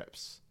fake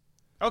scripts.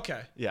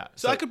 Okay. Yeah,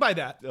 So I could buy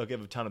that. They'll give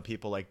a ton of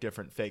people like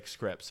different fake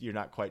scripts. You're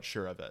not quite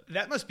sure of it.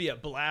 That must be a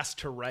blast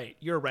to write.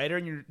 You're a writer,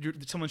 and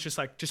someone's just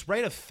like, just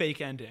write a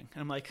fake ending.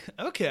 And I'm like,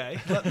 okay,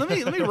 let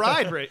me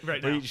ride right Or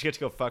now. you just get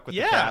to go fuck with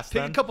the Yeah, cast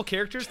pick then? a couple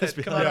characters that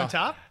come out on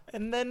top.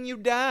 And then you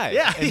die.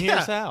 Yeah, And yeah.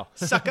 here's how.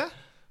 Sucker.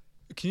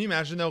 Can you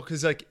imagine though?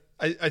 Because like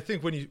I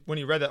think when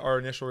you read that, our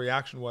initial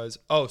reaction was,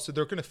 oh, so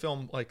they're going to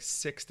film like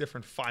 6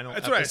 different final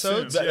That's what I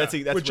episodes, assumed,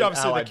 yeah. That's which what-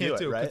 obviously how they I do can't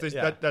it, do right? because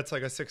Yeah. that's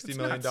like a $60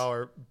 million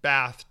nuts.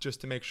 bath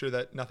just to make sure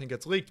that nothing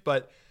gets leaked.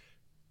 But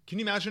can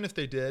you imagine if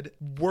they did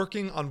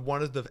working on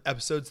one of the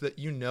episodes that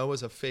you know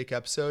is a fake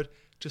episode?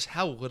 Just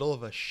how little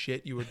of a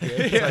shit you would give.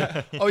 It's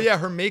like, oh yeah,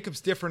 her makeup's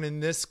different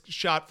in this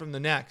shot from the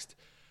next.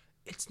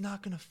 It's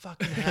not gonna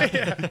fucking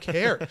happen. Who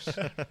cares?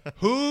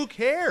 Who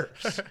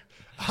cares?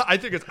 I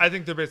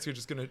think they're basically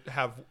just gonna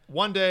have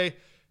one day.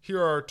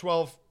 Here are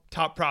 12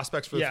 top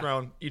prospects for the Yeah.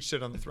 throne. Each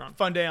sit on the throne.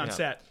 Fun day on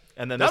set.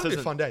 And then That this would be a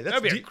isn't- fun day.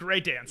 That'd be a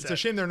great day on It's set. a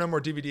shame there are no more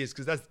DVDs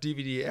because that's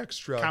DVD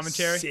extra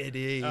Commentary?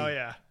 city. Oh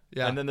yeah.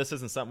 Yeah. And then this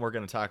isn't something we're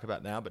going to talk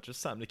about now, but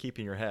just something to keep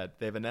in your head.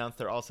 They've announced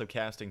they're also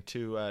casting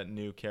 2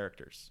 new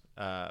characters,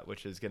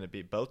 which is going to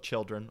be both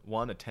children.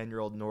 One, a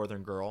 10-year-old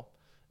northern girl,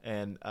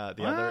 and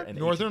the other an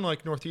northern,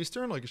 like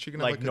northeastern, like is she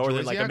gonna like have,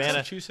 northern, a like Jersey Amanda,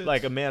 accent?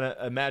 like Amanda.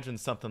 Imagine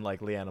something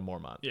like Leanna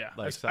Mormont. Yeah,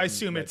 like I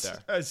assume right it's there.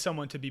 as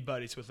someone to be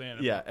buddies with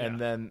Leanna. Yeah, and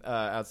then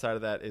outside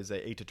of that is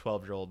a 8 to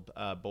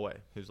 12-year-old boy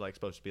who's like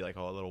supposed to be like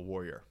a little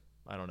warrior.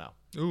 I don't know.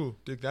 Ooh,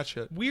 dig that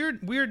shit.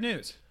 Weird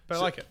news, but I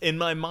like it. In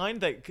my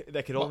mind,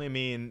 that could only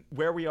mean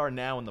where we are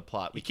now in the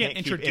plot. We can't keep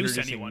introduce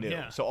introducing anyone, new.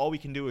 yeah. So all we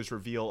can do is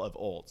reveal of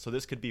old. So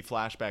this could be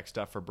flashback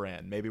stuff for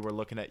Bran. Maybe we're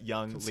looking at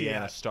young see Lyanna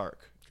that.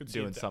 Stark Could see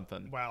doing that.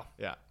 something. Wow.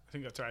 Yeah. I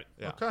think that's right.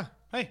 Yeah. Okay.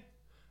 Hey,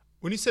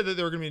 When you said that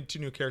there were going to be 2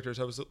 new characters,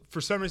 I was,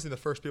 for some reason, the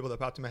first people that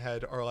popped in my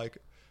head are like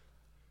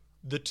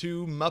the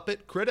 2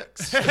 Muppet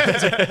critics.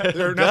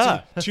 They're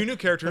announcing 2 new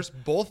characters,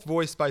 both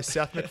voiced by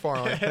Seth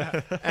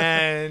MacFarlane,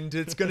 and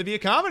it's going to be a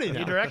comedy now.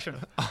 new direction.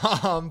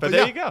 But there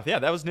yeah, you go. Yeah,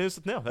 that was news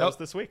with Neil. That was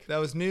this week. That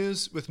was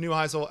news with New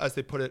Heisel, as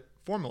they put it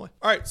formally.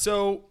 All right,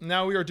 so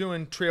now we are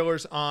doing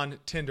trailers on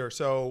Tinder.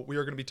 So we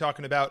are going to be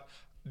talking about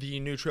the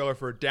new trailer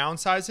for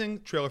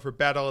Downsizing, trailer for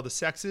Battle of the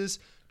Sexes,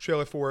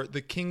 trailer for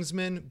The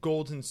Kingsman,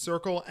 Golden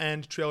Circle,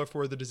 and trailer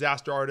for The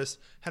Disaster Artist.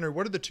 Henry,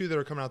 what are the 2 that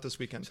are coming out this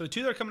weekend? So the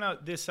 2 that are coming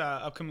out this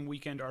upcoming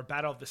weekend are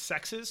Battle of the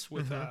Sexes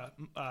with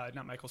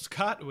not Michael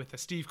Scott, with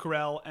Steve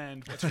Carell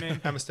and what's her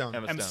name? Emma Stone.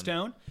 Emma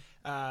Stone.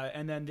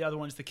 And then the other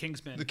one is The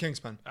Kingsman. The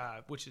Kingsman.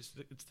 Which is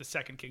it's the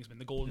second Kingsman,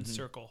 The Golden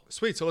Circle.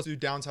 Sweet, so let's do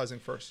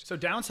Downsizing first. So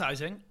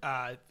Downsizing,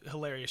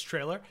 hilarious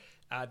trailer.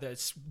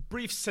 The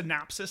brief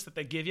synopsis that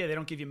they give you, they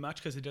don't give you much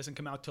because it doesn't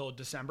come out till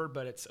December,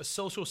 but it's a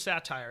social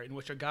satire in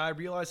which a guy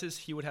realizes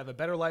he would have a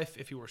better life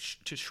if he were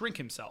to shrink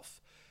himself.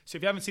 So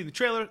if you haven't seen the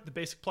trailer, the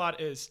basic plot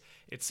is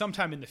it's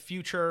sometime in the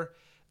future.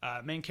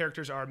 Main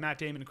characters are Matt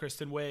Damon and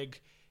Kristen Wiig.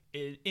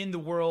 In the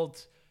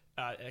world,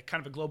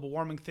 kind of a global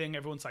warming thing.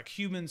 Everyone's like,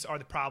 humans are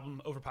the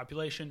problem,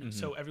 overpopulation.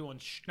 So everyone,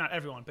 not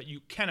everyone, but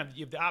you have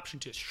the option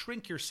to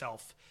shrink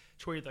yourself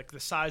to where you're like the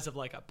size of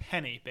like a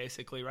penny,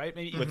 basically, right?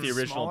 Maybe With the even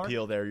original smaller.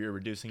 appeal there, you're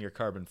reducing your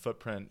carbon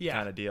footprint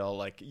kind of deal.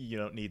 Like, you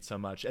don't need so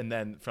much. And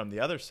then from the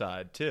other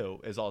side, too,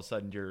 is all of a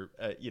sudden you're,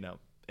 1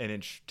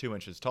 inch, 2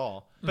 inches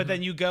tall. But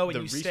then you go and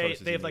The you stay. resources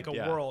They you have like need,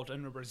 a world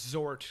and a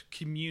resort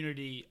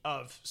community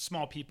of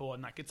small people,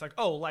 and like it's like,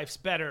 oh, life's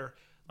better.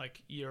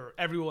 Like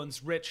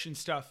everyone's rich and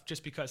stuff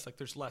just because like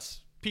there's less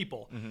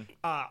people.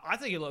 I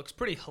think it looks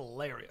pretty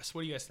hilarious.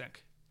 What do you guys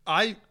think?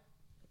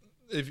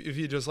 If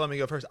you just let me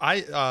go first,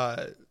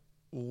 I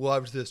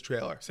loved this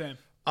trailer. Same.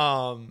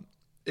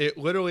 It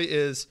literally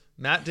is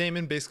Matt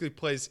Damon basically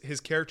plays his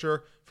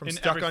character from In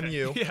Stuck on everything.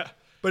 You. Yeah.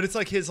 But it's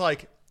like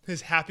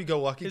his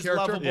happy-go-lucky His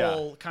character,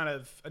 lovable kind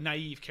of a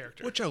naive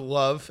character. which I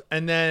love.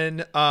 And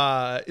then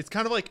it's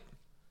kind of like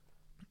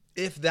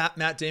if that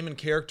Matt Damon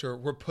character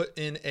were put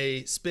in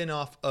a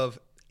spin-off of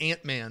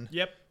Ant-Man.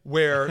 Yep.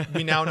 Where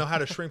we now know how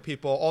to shrink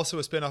people. Also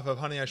a spin-off of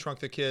Honey, I Shrunk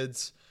the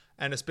Kids,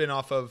 and a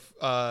spin-off of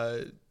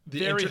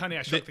Very Honey,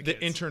 I Shrunk the the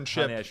Kids.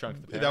 internship. Honey, I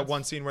Shrunk the that Parents.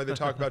 one scene where they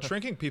talk about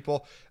shrinking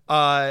people.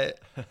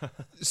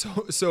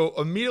 So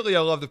immediately I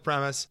love the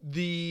premise.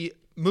 The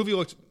movie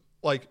looked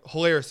like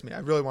hilarious to me. I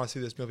really want to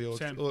see this movie.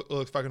 It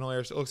looks fucking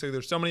hilarious. It looks like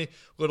there's so many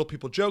little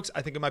people jokes.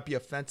 I think it might be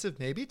offensive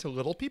maybe to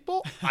little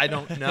people. I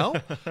don't know.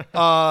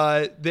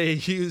 They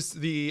used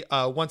the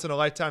Once in a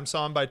Lifetime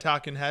song by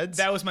Talking Heads.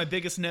 That was my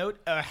biggest note.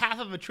 Half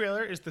of a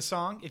trailer is the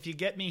song "If You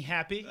Get Me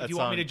Happy." If you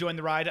want me to join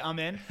the ride, I'm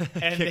in.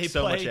 And they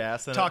so play much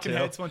ass in it, Talking too.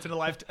 Heads once in a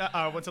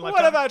lifetime.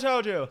 What have I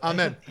told you? I'm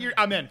in.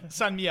 I'm in.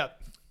 Sign me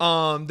up.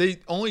 The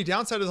only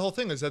downside of the whole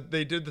thing is that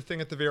they did the thing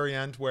at the very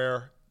end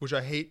which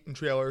I hate in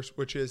trailers,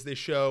 which is they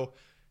show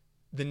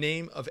the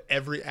name of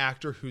every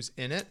actor who's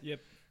in it. Yep.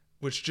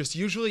 Which just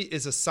usually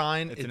is a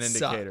sign It's it an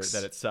indicator sucks.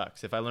 that it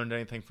sucks. If I learned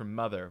anything from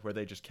Mother, where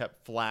they just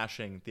kept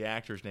flashing the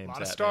actors' names, Lot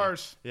of at me.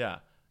 stars. Yeah,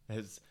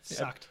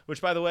 Sucked.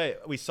 Which, by the way,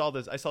 I saw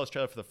this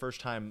trailer for the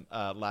first time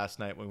last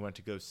night when we went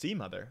to go see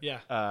Mother. Yeah,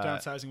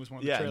 Downsizing was one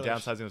of the Yeah, trailers. and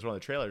Downsizing was one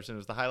of the trailers, and it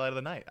was the highlight of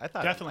the night.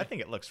 Definitely. I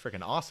think it looks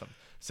freaking awesome.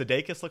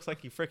 Sudeikis looks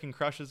like he freaking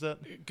crushes it.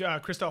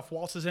 Christoph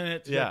Waltz is in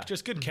it. Yeah. Like,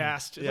 just good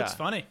cast. It Yeah. looks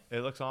funny. It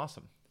looks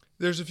awesome.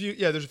 There's a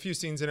few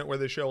scenes in it where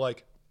they show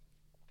like,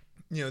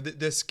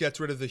 this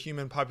gets rid of the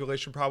human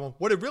population problem.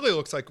 What it really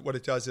looks like, what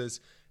it does is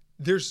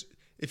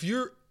if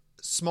you're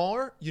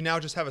smaller, you now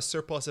just have a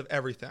surplus of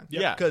everything.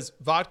 Yeah. Because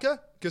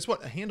vodka, guess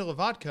what? A handle of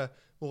vodka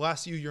will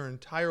last you your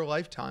entire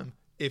lifetime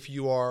if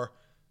you are,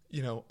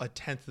 a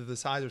tenth of the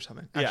size or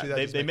something. Actually, that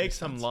yeah, does they make any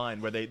some sense.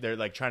 line where they're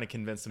like trying to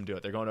convince them to do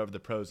it. They're going over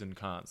the pros and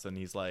cons, and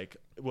he's like,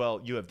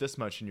 "Well, you have this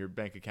much in your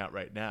bank account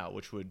right now,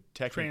 which would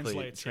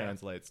technically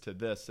translates to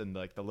this in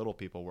like the little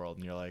people world."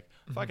 And you're like,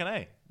 "Fucking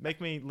A, make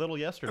me little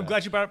yesterday." I'm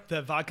glad you brought up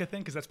the vodka thing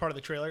because that's part of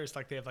the trailer. It's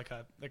like they have like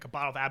a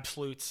bottle of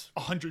Absolutes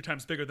 100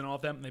 times bigger than all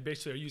of them, and they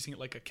basically are using it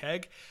like a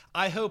keg.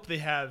 I hope they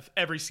have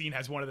every scene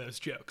has one of those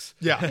jokes.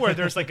 Yeah. Where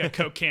there's like a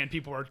Coke can,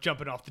 people are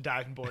jumping off the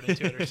diving board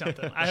into it or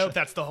something. I hope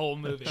that's the whole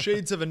movie.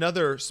 Shades of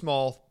another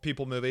small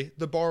people movie,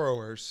 The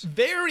Borrowers.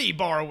 Very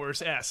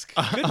Borrowers-esque.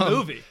 Good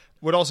movie.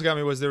 What also got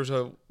me was there was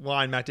a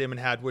line Matt Damon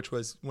had, which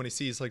was when he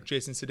sees like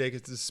Jason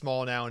Sudeikis is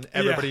small now, and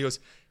everybody goes,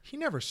 "He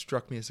never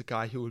struck me as a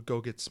guy who would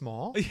go get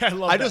small." Yeah, I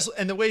love that.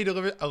 And the way he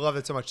delivered, I love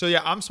it so much. So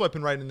yeah, I'm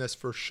swiping right in this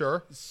for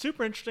sure.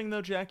 Super interesting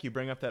though, Jack. You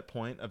bring up that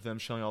point of them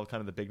showing all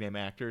kind of the big name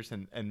actors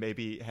and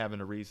maybe having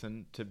a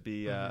reason to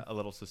be a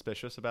little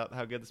suspicious about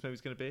how good this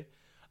movie's going to be.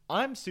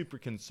 I'm super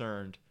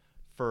concerned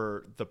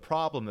for the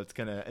problem that's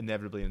going to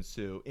inevitably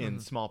ensue in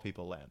Small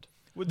People Land.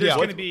 Well, there's Yeah.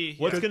 going to be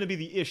What's going to be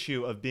the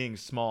issue of being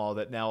small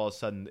that now all of a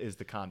sudden is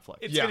the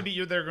conflict? It's Yeah. going to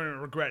be they're going to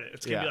regret it.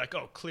 It's going to Yeah. be like,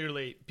 oh,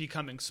 clearly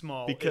becoming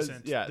small because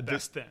isn't the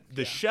best thing.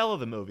 The shell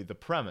of the movie, the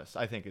premise,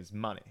 I think, is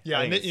money. Yeah,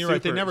 I think and it's you're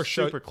right, they never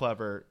show- super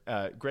clever,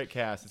 great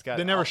cast. It's got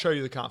They never all- show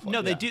you the conflict.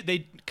 No, they do.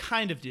 They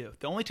kind of do.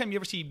 The only time you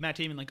ever see Matt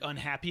Damon like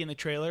unhappy in the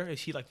trailer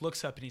is he like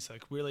looks up and he's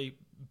like really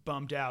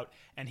bummed out,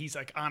 and he's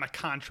like on a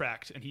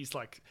contract, and he's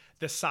like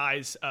the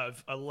size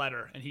of a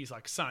letter, and he's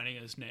like signing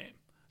his name.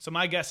 So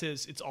my guess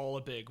is it's all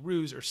a big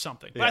ruse or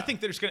something. But I Yeah.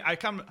 think there's gonna. I'm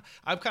kind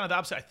of the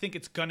opposite. I think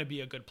it's gonna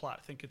be a good plot.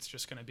 I think it's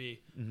just gonna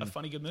be a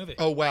funny, good movie.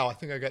 Oh wow, I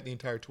think I got the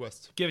entire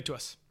twist. Give it to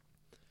us.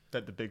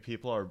 that the big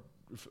people are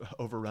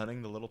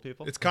overrunning the little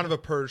people. It's kind of a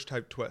purge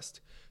type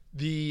twist.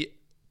 The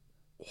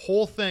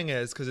whole thing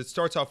is because it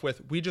starts off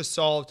with we just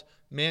solved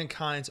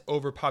mankind's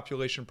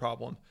overpopulation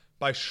problem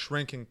by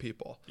shrinking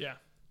people. Yeah.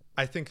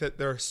 I think that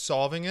they're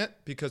solving it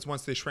because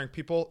once they shrink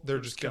people, they're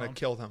just kill going them. to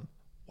kill them.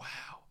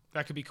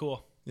 That could be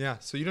cool. Yeah,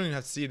 so you don't even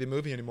have to see the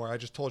movie anymore. I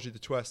just told you the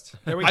twist.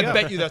 There we I go.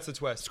 bet you that's the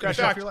twist. Scratch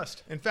In off fact- your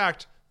list. In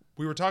fact,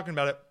 we were talking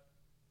about it.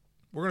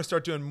 We're going to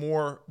start doing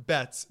more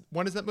bets.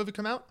 When does that movie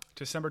come out?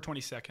 December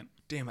 22nd.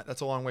 Damn it,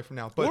 that's a long way from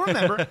now. We'll But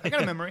remember. I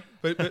got a memory.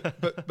 but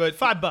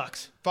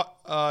 $5. yeah.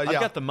 I've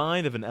got the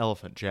mind of an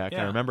elephant, Jack.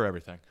 Yeah. I remember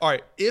everything. All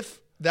right, if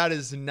that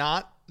is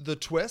not the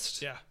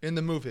twist Yeah. in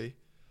the movie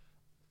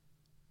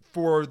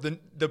for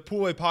the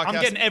Pool podcast,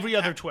 I'm getting every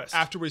other twist.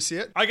 after we see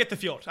it. I get the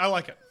field. I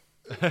like it.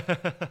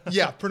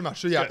 Yeah, pretty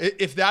much. So yeah,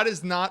 if that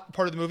is not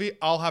part of the movie,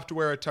 I'll have to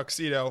wear a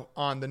tuxedo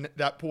on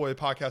that Pool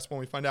podcast when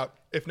we find out.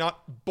 If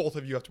not, both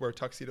of you have to wear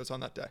tuxedos on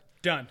that day.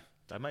 Done.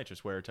 I might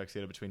just wear a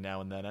tuxedo between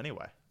now and then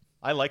anyway.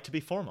 I like to be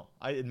formal.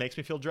 It makes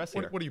me feel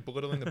dressier. What are you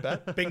belittling the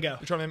bet? Bingo. You're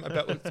trying to make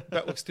my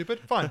bet look stupid?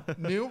 Fine.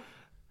 New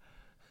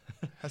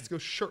has to go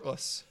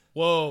shirtless.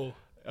 Whoa.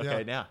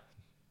 Okay, Yeah.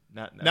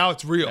 now Now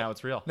it's real. Now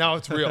it's real. Now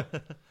it's real.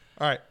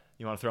 All right.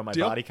 You want to throw my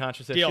Deal? body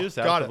conscious Deal. issues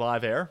out Got to it.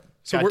 live air?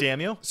 So God we're- damn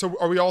you! So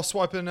are we all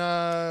swiping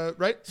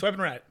right? Swiping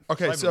right.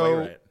 Okay, Swiping so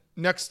right.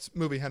 next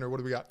movie, Henry, what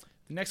do we got?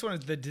 The next one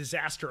is The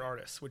Disaster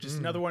Artist, which is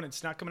another one.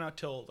 It's not coming out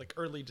till like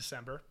early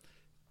December,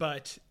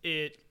 but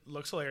it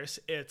looks hilarious.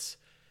 It's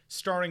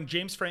starring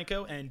James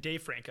Franco and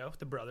Dave Franco,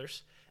 the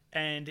brothers,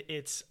 and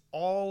it's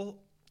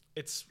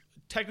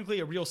technically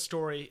a real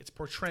story. It's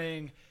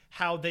portraying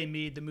how they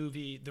made the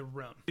movie The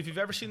Room. If you've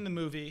ever seen the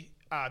movie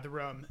The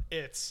Room,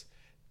 it's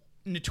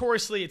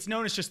notoriously it's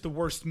known as just the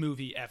worst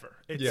movie ever.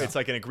 It's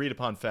like an agreed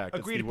upon fact.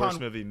 Agreed it's the worst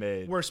upon movie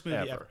made. Worst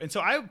movie ever. And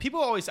so I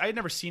had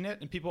never seen it,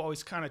 and people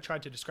always kind of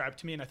tried to describe it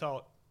to me, and I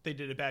thought they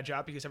did a bad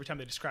job because every time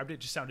they described it, it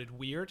just sounded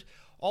weird.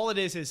 All it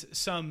is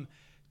some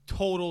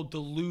total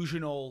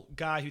delusional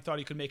guy who thought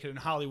he could make it in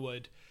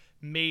Hollywood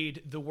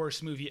made the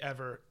worst movie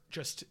ever.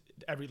 Just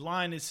every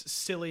line is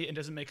silly and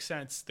doesn't make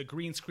sense. The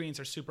green screens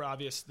are super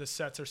obvious. The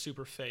sets are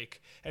super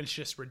fake, and it's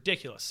just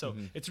ridiculous. So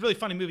it's a really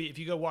funny movie. If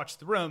you go watch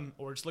The Room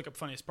or just look up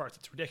funniest parts,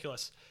 it's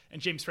ridiculous.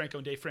 And James Franco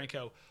and Dave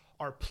Franco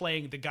are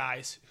playing the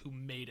guys who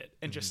made it,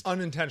 and just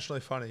Unintentionally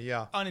funny,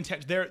 yeah.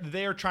 unintentional.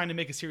 They're trying to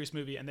make a serious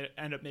movie, and they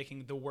end up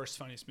making the worst,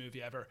 funniest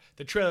movie ever.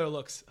 The trailer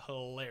looks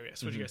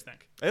hilarious. What do you guys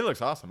think? It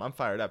looks awesome. I'm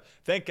fired up.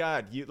 Thank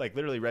God you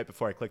literally right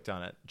before I clicked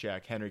on it,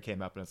 Jack Henry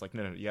came up and it's like,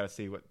 no, you got to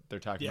see what they're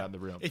talking about in The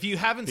Room. If you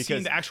haven't seen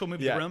Because- the actual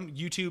movie yeah. The Room,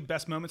 YouTube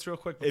best moments real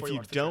quick If before you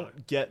watch the trailer.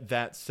 don't get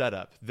that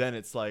setup, then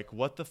it's like,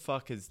 what the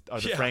fuck are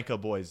the Yeah. Franco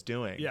boys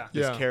doing? Yeah.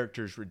 This Yeah.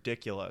 character's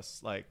ridiculous.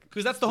 Like,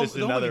 'Cause that's the whole- this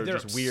is the whole another movie, they're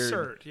just weird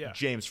absurd, yeah.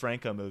 James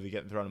Franco movie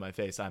getting thrown in my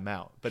face. I'm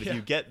out. But if Yeah.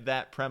 you get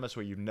that premise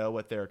where you know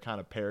what they're kind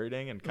of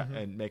parodying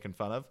and making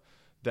fun of,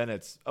 then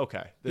it's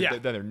okay. Yeah.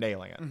 Then they're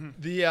nailing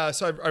it.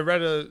 So I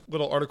read a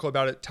little article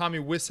about it. Tommy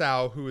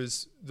Wiseau, who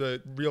is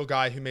the real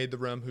guy who made The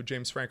Room, who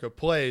James Franco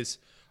plays,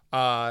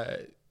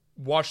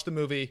 watched the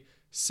movie,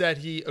 said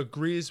he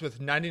agrees with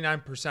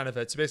 99% of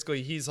it. So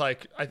basically, he's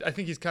like, I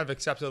think he's kind of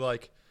accepted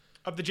like,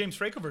 Of the James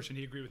Franco version,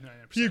 he agreed with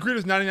 99%. he agreed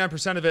with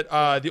 99% of it.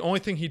 The only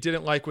thing he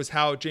didn't like was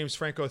how James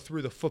Franco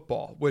threw the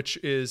football, which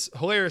is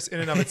hilarious in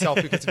and of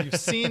itself. Because if you've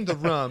seen The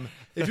Room,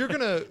 if you're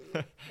gonna,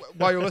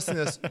 while you're listening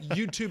to this,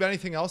 YouTube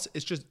anything else,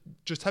 it's just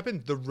type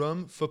in The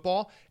Room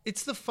football.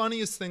 It's the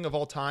funniest thing of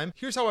all time.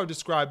 Here's how I would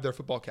describe their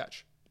football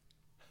catch: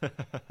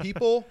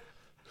 people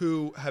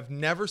who have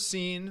never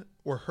seen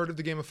or heard of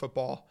the game of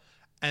football,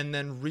 and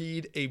then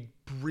read a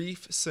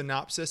brief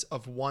synopsis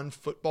of one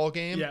football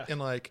game Yeah. in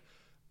like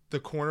the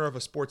corner of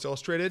a Sports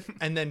Illustrated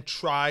and then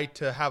try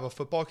to have a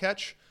football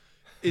catch.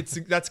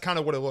 That's kind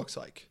of what it looks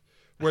like.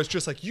 Where it's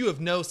just like you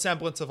have no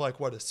semblance of like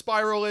what a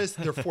spiral is.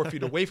 They're 4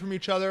 feet away from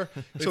each other.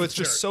 So it's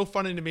just so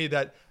funny to me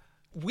that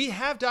we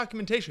have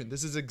documentation.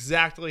 This is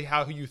exactly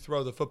how you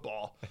throw the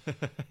football.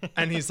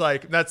 And he's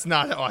like, that's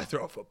not how I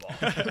throw a football.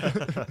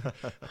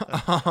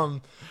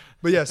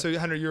 But yeah, so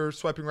Henry, you're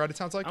swiping right, it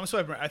sounds like? I'm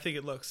swiping right. I think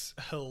it looks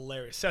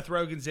hilarious. Seth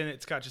Rogen's in it.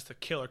 It's got just a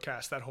killer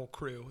cast. That whole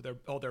crew,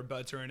 all their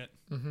buds are in it.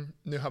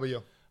 New, how about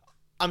you?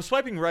 I'm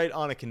swiping right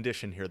on a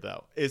condition here,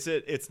 though.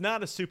 It's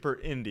not a super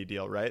indie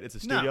deal, right? It's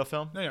a studio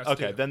film. No, it's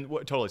okay, studio. then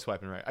totally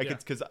swiping right. I Yeah.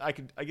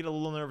 get a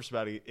little nervous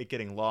about it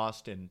getting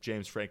lost in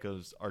James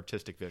Franco's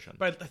artistic vision.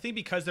 But I think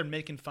because they're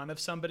making fun of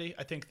somebody,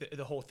 I think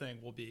the whole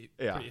thing will be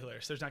Yeah. pretty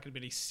hilarious. There's not going to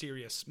be any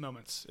serious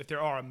moments. If there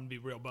are, I'm going to be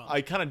real bummed.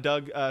 I kind of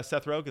dug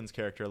Seth Rogen's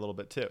character a little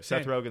bit too.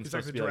 Seth Rogen's He's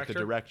like supposed to the be like the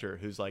director. director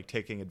who's like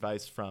taking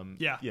advice from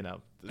Yeah.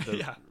 The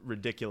Yeah.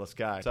 ridiculous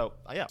guy. So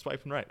yeah,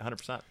 swiping right,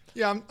 100%.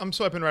 Yeah, I'm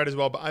swiping right as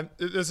well, but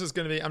this is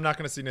going to be, I'm not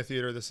going to see in a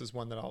theater. This is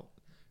one that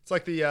it's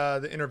like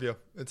the Interview.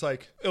 It's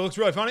like, it looks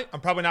really funny.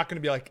 I'm probably not going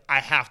to be like, I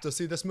have to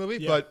see this movie,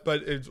 Yeah.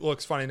 but it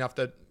looks funny enough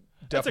that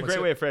That's a definitely great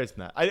see way it. of phrasing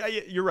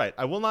that. You're right.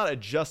 I will not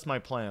adjust my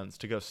plans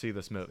to go see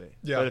this movie.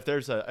 Yeah. But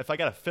if I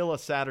got to fill a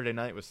Saturday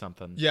night with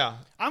something, Yeah.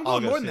 I'm I'll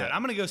going go more than see that. it.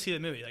 I'm going to go see the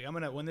movie.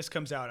 Like when this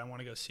comes out, I want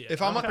to go see it.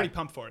 If I'm pretty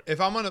pumped for it.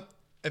 If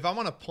I'm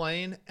on a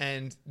plane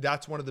and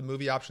that's one of the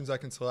movie options I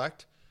can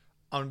select,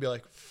 I'm gonna be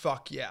like,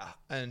 fuck yeah.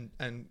 And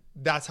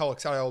that's how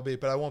excited I will be.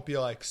 But I won't be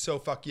like so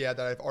fuck yeah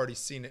that I've already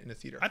seen it in a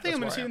theater. I think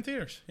I'm going That's to see where it in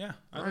theaters. Yeah,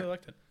 I really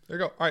liked it. There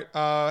you go. All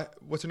right.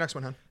 What's your next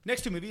one, hon?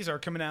 Next two movies are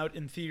coming out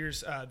in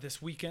theaters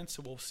this weekend,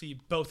 so we'll see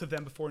both of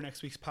them before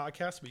next week's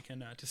podcast. We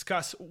can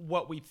discuss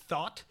what we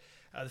thought.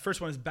 The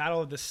first one is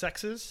Battle of the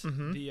Sexes.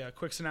 The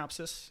quick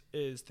synopsis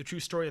is the true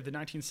story of the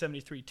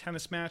 1973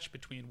 tennis match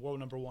between world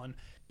number one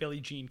Billie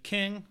Jean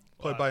King,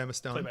 Played by Emma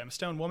Stone. played by Emma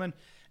Stone, woman,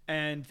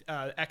 and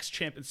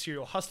ex-champ and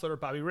serial hustler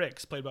Bobby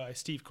Riggs, played by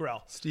Steve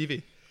Carell.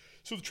 Stevie.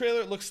 So the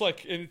trailer looks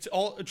like, and it's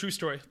all a true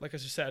story, like I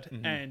just said,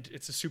 and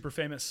it's a super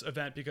famous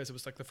event because it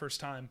was like the first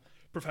time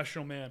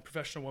professional man,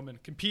 professional woman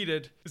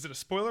competed. Is it a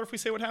spoiler if we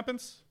say what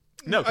happens?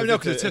 no, I know,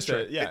 'cause it's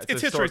history. Yeah,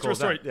 It's history. It's a real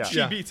story. Yeah. She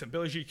Yeah. beats him.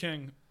 Billie Jean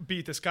King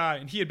beat this guy,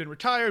 and he had been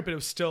retired, but it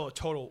was still a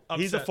total upset.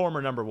 He's a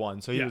former number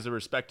one, so he Yeah. was a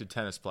respected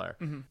tennis player.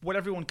 What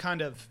everyone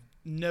kind of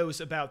knows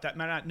about that,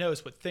 not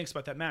knows, but thinks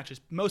about that match is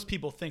most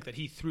people think that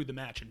he threw the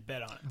match and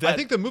bet on it. I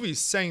think the movie's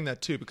saying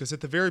that too, because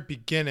at the very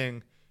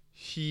beginning,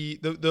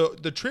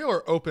 the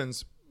trailer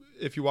opens,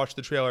 if you watch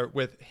the trailer,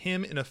 with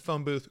him in a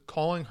phone booth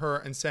calling her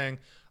and saying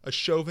a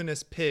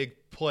chauvinist pig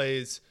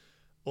plays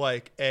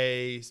like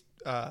a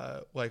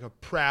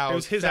proud It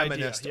was his idea,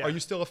 feminist. yeah. Are you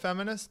still a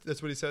feminist?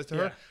 That's what he says to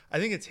Yeah. her. I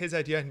think it's his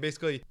idea, and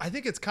basically, I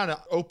think it's kind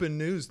of open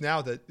news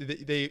now that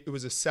it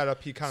was a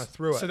setup. He kind of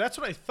threw it. So that's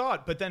what I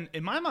thought, but then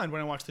in my mind,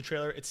 when I watched the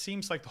trailer, it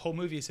seems like the whole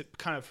movie is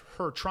kind of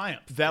her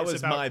triumph. That It's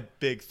was about my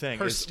big thing.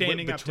 her is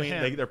standing up to between,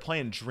 him. They're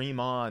playing Dream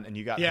On, and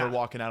you got Yeah. her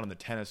walking out on the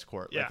tennis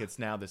court. Like Yeah. it's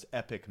now this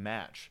epic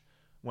match.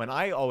 When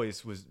I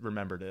always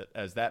remembered it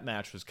as that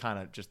match was kind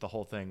of just the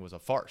whole thing was a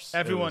farce.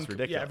 Everyone, it was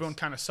ridiculous. yeah, everyone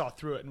kind of saw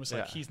through it and was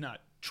like, Yeah. he's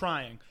not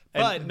trying.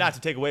 And But not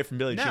to take away from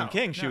Billie Jean No,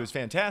 King, she no. was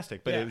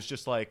fantastic, but Yeah. it was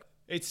just like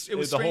it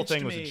was the whole strange thing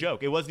to was me. a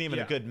joke. It wasn't even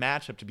Yeah. a good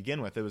matchup to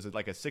begin with. It was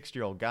like a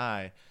 60-year-old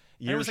guy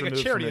it years was like a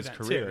removed charity from his event,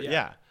 too, career.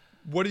 yeah.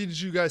 what did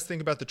you guys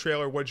think about the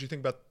trailer? What do you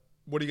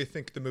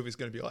think the movie's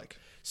going to be like?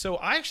 So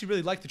I actually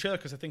really like the trailer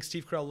because I think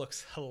Steve Carell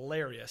looks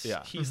hilarious.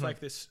 Yeah. He's like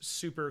this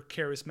super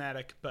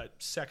charismatic but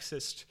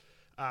sexist,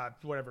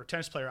 whatever,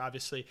 tennis player,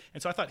 obviously.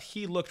 And so I thought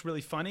he looked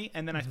really funny.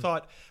 And then I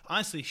thought,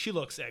 honestly, she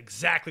looks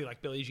exactly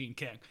like Billie Jean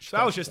King. So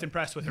I was just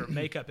impressed with her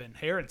makeup and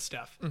hair and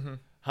stuff.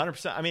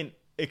 100%. I mean,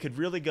 it could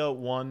really go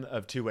one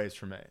of two ways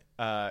for me.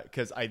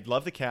 Because I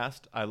love the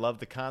cast. I love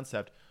the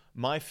concept.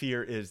 My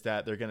fear is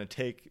that they're going to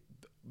take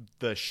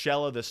the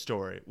shell of the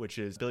story, which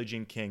is Billie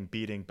Jean King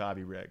beating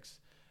Bobby Riggs,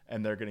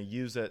 and they're going to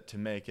use it to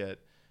make it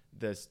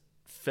this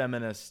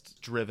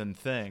feminist-driven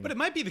thing. But it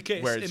might be the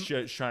case. where it's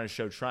trying to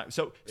show triumph.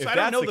 So if I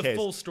that's don't know the the case,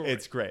 full story.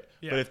 it's great.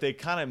 Yeah. But if they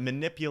kind of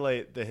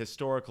manipulate the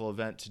historical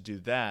event to do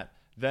that,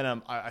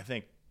 then I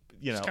think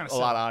kinda a lot sad.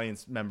 of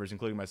audience members,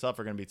 including myself,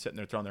 are going to be sitting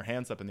there throwing their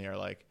hands up in the air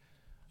like,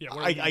 Yeah,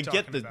 what are you I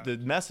get talking about? the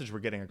message we're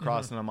getting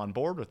across, and I'm on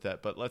board with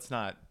it. But let's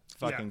not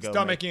fucking go.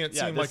 Stop making it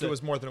seem this like it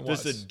was more than it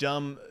This was. is a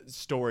dumb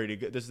story to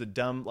go. This is a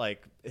dumb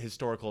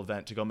historical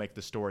event to go make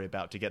the story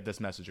about to get this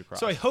message across.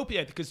 So I hope,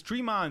 because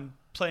Dream On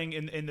playing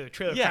in the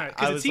trailer, Yeah,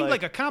 because I it was seemed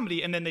like- like a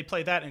comedy, and then they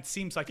play that, and it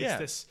seems like it's Yeah.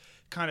 this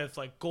kind of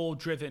like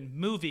goal-driven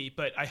movie.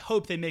 But I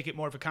hope they make it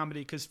more of a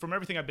comedy, because from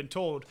everything I've been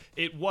told,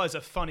 it was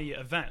a funny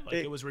event. Like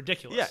it was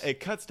ridiculous. Yeah, it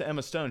cuts to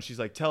Emma Stone. She's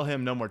like, "Tell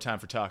him no more time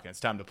for talking. It's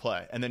time to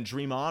play." And then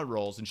Dream On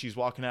rolls, and she's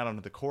walking out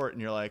onto the court,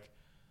 and you're like,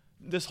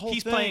 "This whole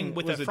He's thing playing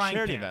with was a a frying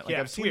charity pan. event." Like Yeah,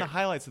 I've it's seen weird. the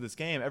highlights of this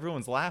game.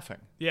 Everyone's laughing.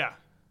 Yeah.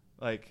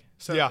 Like,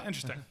 So Yeah.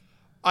 interesting.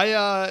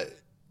 I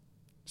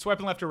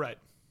Swiping left or right?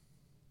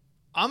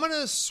 I'm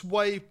gonna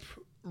swipe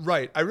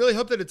right. I really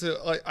hope that it's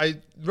I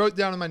wrote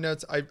down in my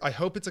notes. I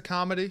hope it's a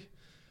comedy.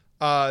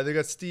 They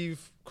got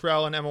Steve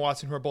Carell and Emma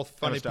Watson, who are both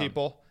funny Stone.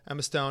 people.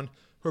 Emma Stone,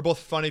 who are both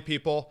funny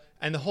people,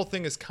 and the whole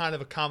thing is kind of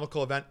a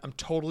comical event. I'm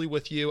totally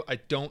with you. I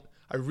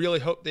I really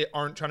hope they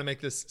aren't trying to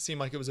make this seem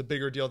like it was a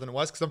bigger deal than it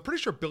was, because I'm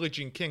pretty sure Billie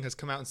Jean King has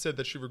come out and said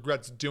that she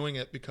regrets doing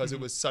it because it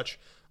was such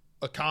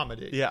a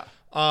comedy. Yeah.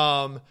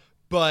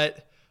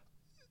 But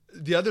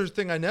the other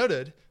thing I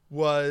noted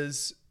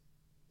was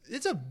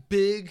it's a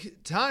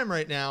big time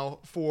right now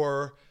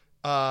for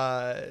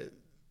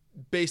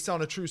based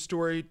on a true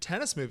story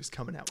tennis movies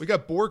coming out. We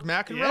got Borg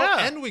McEnroe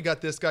Yeah. and we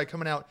got this guy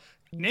coming out.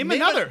 Name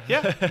another.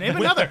 Name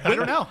another. I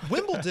don't know.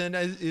 Wimbledon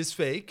is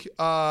fake,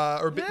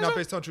 not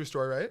based on a true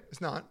story, right?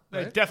 It's not.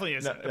 Right? It definitely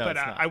isn't. No, but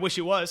it's not. I wish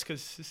it was,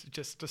 because it's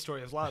just a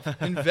story of love.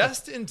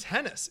 Invest in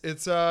tennis.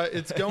 It's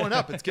going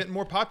up. It's getting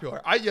more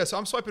popular. So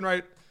I'm swiping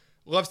right.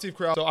 Love Steve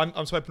Carell. So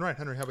I'm swiping right.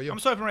 Henry, how about you? I'm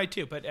swiping right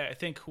too, but I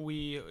think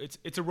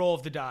it's a roll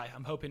of the die.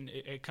 I'm hoping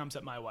it comes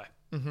up my way.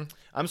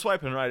 I'm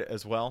swiping right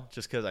as well,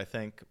 just because I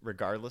think,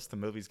 regardless, the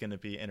movie's going to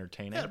be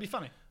entertaining. Yeah, it'll be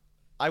funny.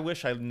 I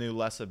wish I knew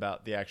less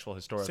about the actual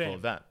historical Same.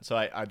 event, so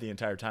I the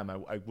entire time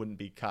I wouldn't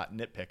be caught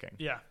nitpicking.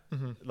 Yeah.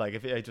 Like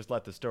if I just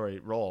let the story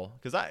roll,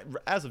 because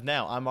as of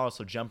now, I'm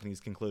also jumping these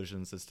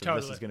conclusions as to this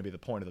Totally. is going to be the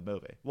point of the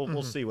movie.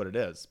 We'll see what it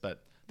is,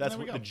 but that's There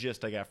we what go. the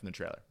gist I got from the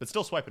trailer. But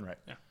still swiping right.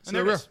 Yeah. So And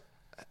there there we it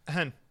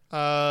are. is.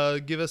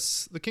 Hen, give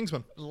us the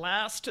Kingsman.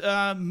 Last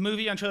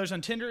movie on trailers on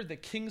Tinder, The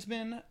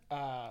Kingsman.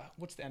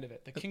 What's the end of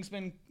it? The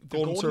Kingsman, The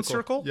Golden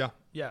Circle. Yeah.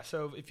 Yeah.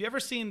 So if you ever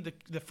seen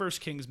the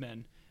first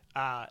Kingsman,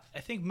 I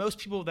think most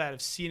people that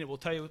have seen it will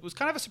tell you it was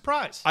kind of a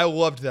surprise. I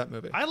loved that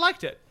movie. I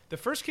liked it. The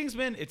first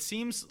Kingsman, it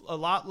seems a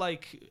lot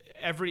like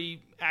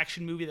every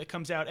action movie that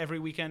comes out every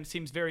weekend. It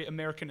seems very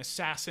American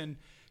Assassin,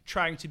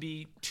 trying to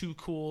be too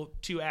cool,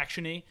 too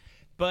actiony.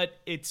 But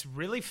it's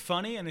really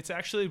funny, and it's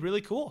actually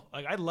really cool.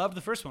 Like, I love the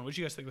first one. What did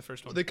you guys think of the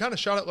first one? They kind of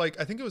shot it like,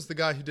 I think it was the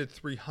guy who did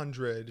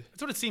 300.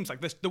 That's what it seems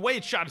like. The way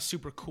it's shot is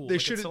super cool. They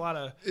Like, should- it's a lot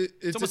of. it's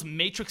It's almost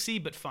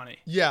Matrixy, but funny.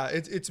 Yeah,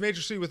 it's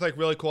Matrixy with like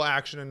really cool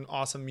action and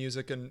awesome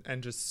music and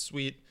just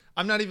sweet.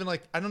 I'm not even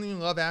like, I don't even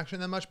love action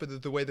that much,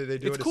 but the way that they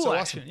do It's it is cool so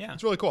action, awesome. yeah.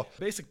 It's really cool.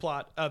 Basic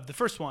plot of the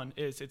first one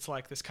is it's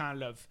like this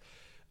kind of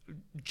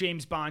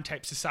James Bond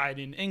type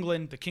society in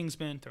England, the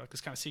Kingsmen. They're like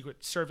this kind of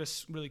secret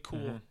service, really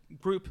cool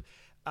group.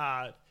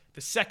 The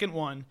second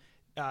one,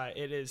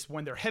 it is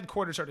when their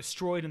headquarters are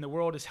destroyed and the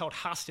world is held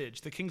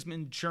hostage. The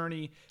Kingsman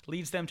journey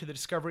leads them to the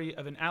discovery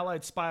of an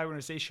allied spy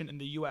organization in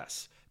the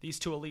U.S. These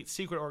two elite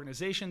secret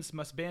organizations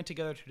must band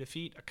together to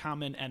defeat a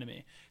common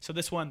enemy. So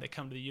this one, they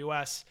come to the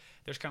U.S.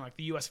 There's kind of like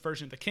the U.S.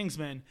 version of the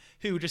Kingsmen,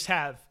 who just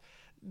have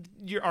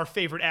our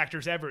favorite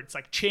actors ever. It's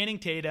like Channing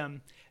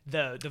Tatum,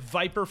 the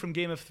Viper from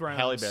Game of Thrones,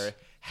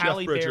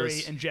 Halle Berry.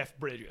 Bridges. and Jeff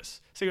Bridges.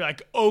 So you're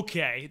like,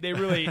 okay, they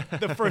really.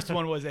 The first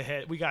one was a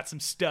hit. We got some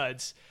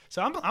studs.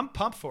 So I'm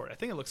pumped for it. I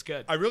think it looks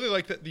good. I really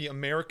like that the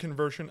American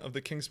version of the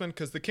Kingsman,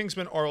 because the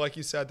Kingsmen are, like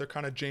you said, they're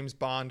kind of James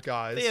Bond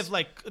guys.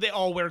 They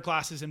all wear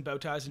glasses and bow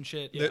ties and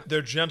shit. Yeah.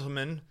 They're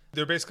gentlemen.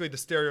 They're basically the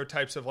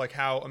stereotypes of like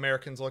how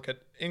Americans look at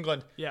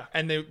England. Yeah.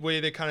 And the way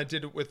they kind of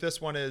did it with this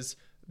one is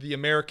the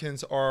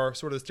Americans are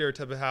sort of the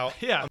stereotype of how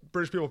Yeah.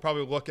 British people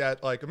probably look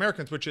at like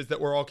Americans, which is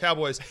that we're all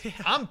cowboys.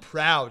 I'm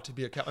proud to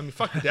be a cowboy. I mean,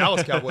 fuck the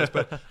Dallas Cowboys,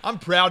 but I'm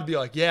proud to be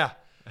like, yeah,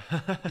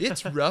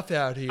 it's rough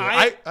out here.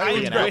 I'm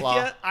be an with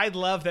outlaw. you. I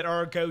love that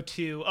our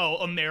go-to. Oh,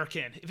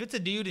 American. If it's a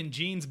dude in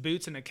jeans,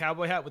 boots, and a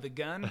cowboy hat with a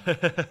gun,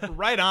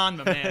 right on,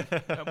 my man.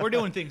 We're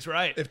doing things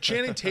right. If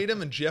Channing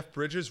Tatum and Jeff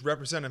Bridges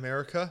represent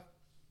America,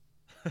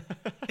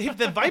 If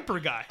the Viper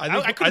guy. I I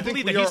think, couldn't I think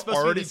believe we that he's are supposed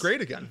to be already this- great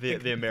again.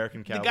 The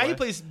American The cowboy. guy who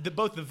plays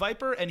both the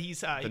Viper and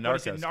he's what is it,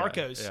 Narcos guy,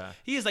 Narcos. yeah.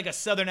 He has like a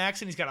southern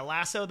accent. He's got a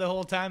lasso the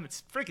whole time.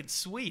 It's freaking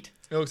sweet.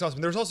 It looks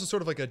awesome. There's also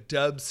sort of like a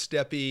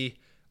dubsteppy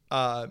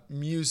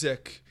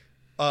music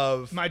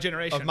of My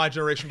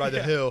Generation. by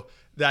The Who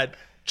that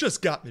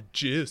just got me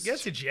juiced.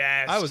 Gets you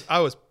jazzed. I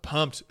was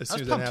pumped as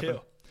soon as that pumped happened.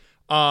 too.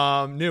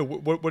 Neil,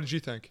 what did you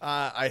think?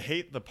 I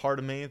hate the part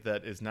of me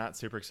that is not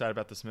super excited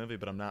about this movie,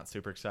 but I'm not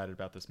super excited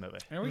about this movie.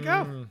 There we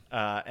go.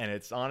 And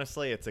it's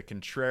honestly, it's a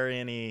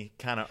contrarian-y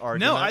kind of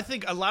argument. No, I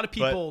think a lot of But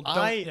people don't.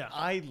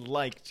 I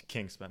liked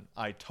Kingsman.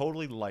 I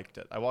totally liked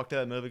it. I walked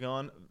out of that movie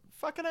going,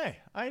 fucking A.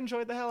 I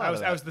enjoyed the hell out of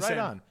that. I was the right same.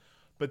 on.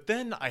 But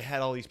then I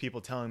had all these people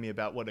telling me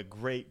about what a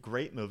great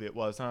movie it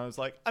was. And I was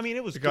like, I mean,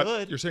 it was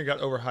good. You're saying it got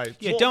overhyped.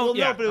 Yeah, No,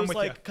 yeah, but it I'm was with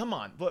like, you. come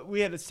on. But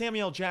we had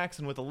Samuel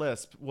Jackson with a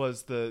lisp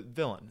was the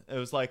villain. It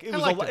was like, it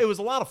liked it. was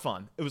a lot of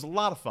fun. It was a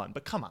lot of fun,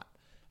 but come on.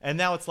 And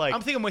now it's like,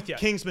 I'm thinking with you.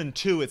 Kingsman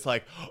 2, it's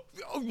like,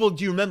 oh, well,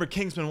 do you remember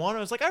Kingsman 1? I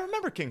was like, I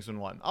remember Kingsman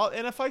 1.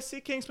 And if I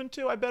see Kingsman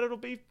 2, I bet it'll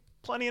be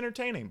plenty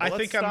entertaining. But I let's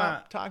think I'm,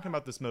 stop talking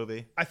about this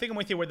movie. I think I'm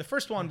with you where the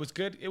first one was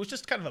good. It was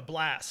just kind of a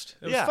blast.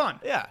 It was Yeah, fun.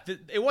 yeah.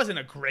 It wasn't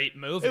a great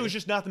movie. It was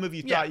just not the movie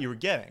you Yeah. thought you were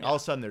getting. All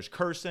of a sudden, there's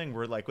cursing.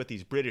 We're like with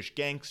these British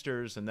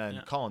gangsters, and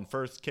then Colin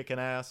Firth kicking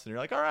ass, and you're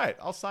like, all right,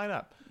 I'll sign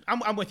up.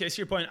 I'm with you. I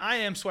see your point. I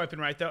am swiping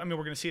right, though. I mean,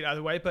 we're going to see it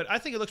either way, but I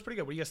think it looks pretty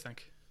good. What do you guys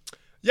think?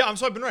 Yeah, I'm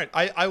swiping right.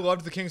 I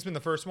loved The Kingsman, the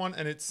first one,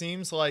 and it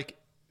seems like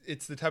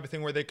it's the type of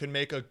thing where they could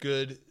make a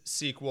good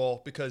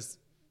sequel because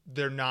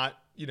they're not,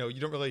 you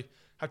don't really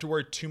have to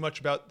worry too much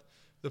about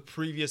the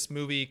previous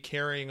movie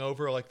carrying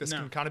over. Like this No.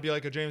 can kind of be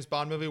like a James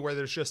Bond movie where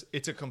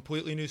it's a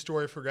completely new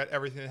story, forget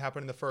everything that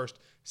happened in the first,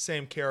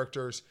 same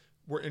characters,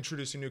 we're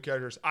introducing new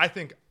characters. I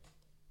think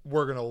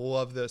we're gonna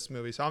love this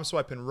movie. So I'm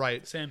swiping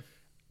right. Same.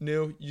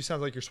 New, you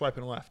sound like you're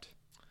swiping left.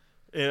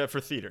 For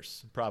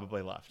theaters,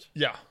 probably left.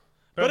 Yeah.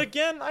 But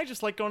again, I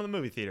just like going to the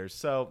movie theaters,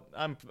 so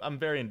I'm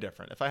very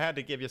indifferent. If I had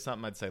to give you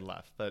something, I'd say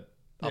left, but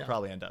I'll Yeah.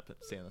 probably end up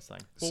seeing this thing.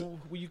 Well,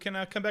 you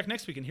can come back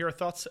next week and hear our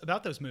thoughts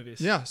about those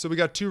movies. Yeah. So we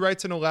got 2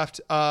 rights and a left.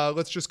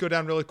 Let's just go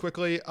down really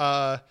quickly.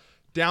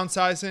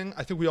 Downsizing.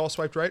 I think we all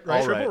swiped right.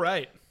 All Triple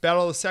right.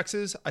 Battle of the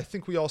Sexes. I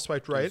think we all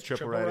swiped right. Just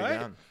triple Triple right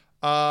right.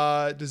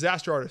 again.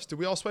 Disaster Artist. Did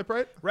we all swipe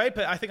right? Right,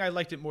 but I think I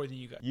liked it more than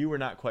you guys. You were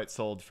not quite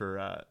sold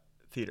for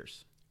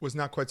theaters. Was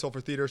not quite sold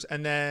for theaters.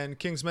 And then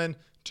Kingsman,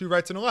 2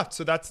 rights and a left.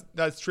 So that's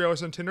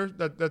trailers on Tinder.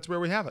 That's where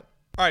we have it.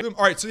 All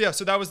right. So yeah,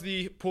 so that was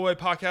the Pool Boy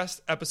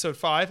Podcast, episode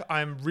 5.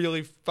 I'm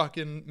really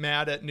fucking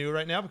mad at New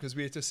right now because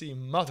we have to see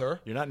Mother.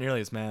 You're not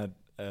nearly as mad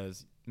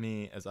as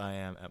me as I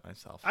am at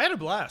myself. I had a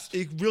blast.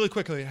 Really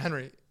quickly,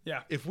 Henry.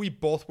 Yeah. If we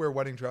both wear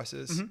wedding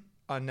dresses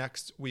on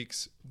next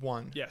week's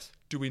one, Yes.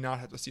 do we not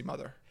have to see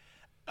Mother?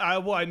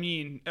 Well, I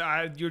mean,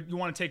 you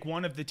want to take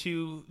one of the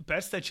 2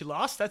 bets that you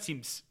lost? That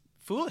seems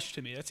foolish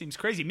to me. That seems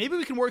crazy. Maybe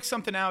we can work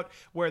something out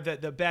where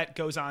the bet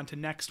goes on to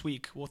next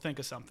week. We'll think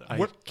of something.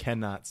 I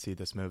cannot see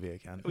this movie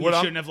again. You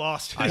shouldn't have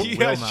lost. I You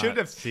will guys not should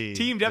have see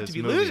teamed up this to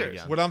be movie losers.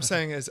 again. What I'm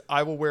saying is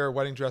I will wear a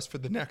wedding dress for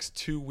the next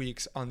 2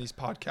 weeks on these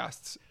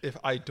podcasts if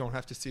I don't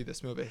have to see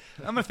this movie.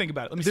 I'm going to think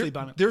about it. Let me sleep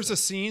on it. There's a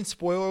scene,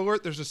 spoiler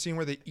alert, there's a scene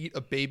where they eat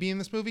a baby in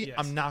this movie. Yes.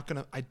 I'm not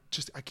going to,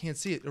 I can't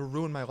see it. It'll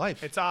ruin my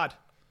life. It's odd.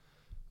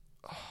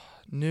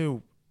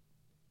 New.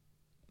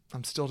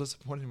 I'm still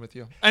disappointed with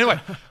you. Anyway,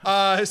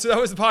 so that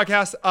was the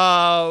podcast.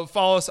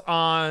 Follow us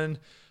on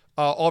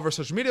all of our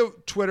social media.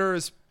 Twitter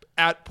is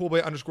at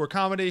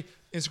poolboy_comedy.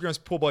 Instagram is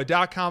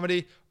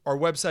poolboy.comedy. Our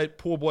website,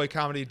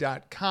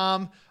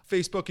 poolboycomedy.com.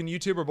 Facebook and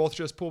YouTube are both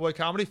just Poolboy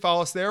Comedy.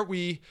 Follow us there.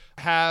 We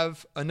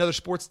have another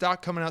sports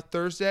doc coming out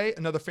Thursday,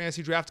 another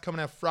fantasy draft coming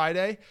out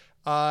Friday,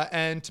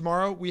 and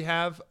tomorrow we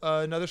have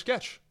another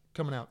sketch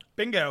coming out.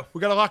 Bingo.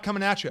 We got a lot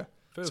coming at you.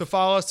 So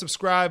follow us,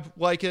 subscribe,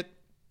 like it,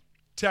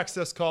 text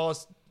us, call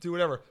us, do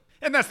whatever.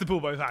 And that's the Pool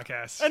Boy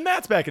Podcast. And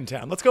Matt's back in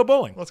town. Let's go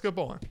bowling. Let's go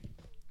bowling.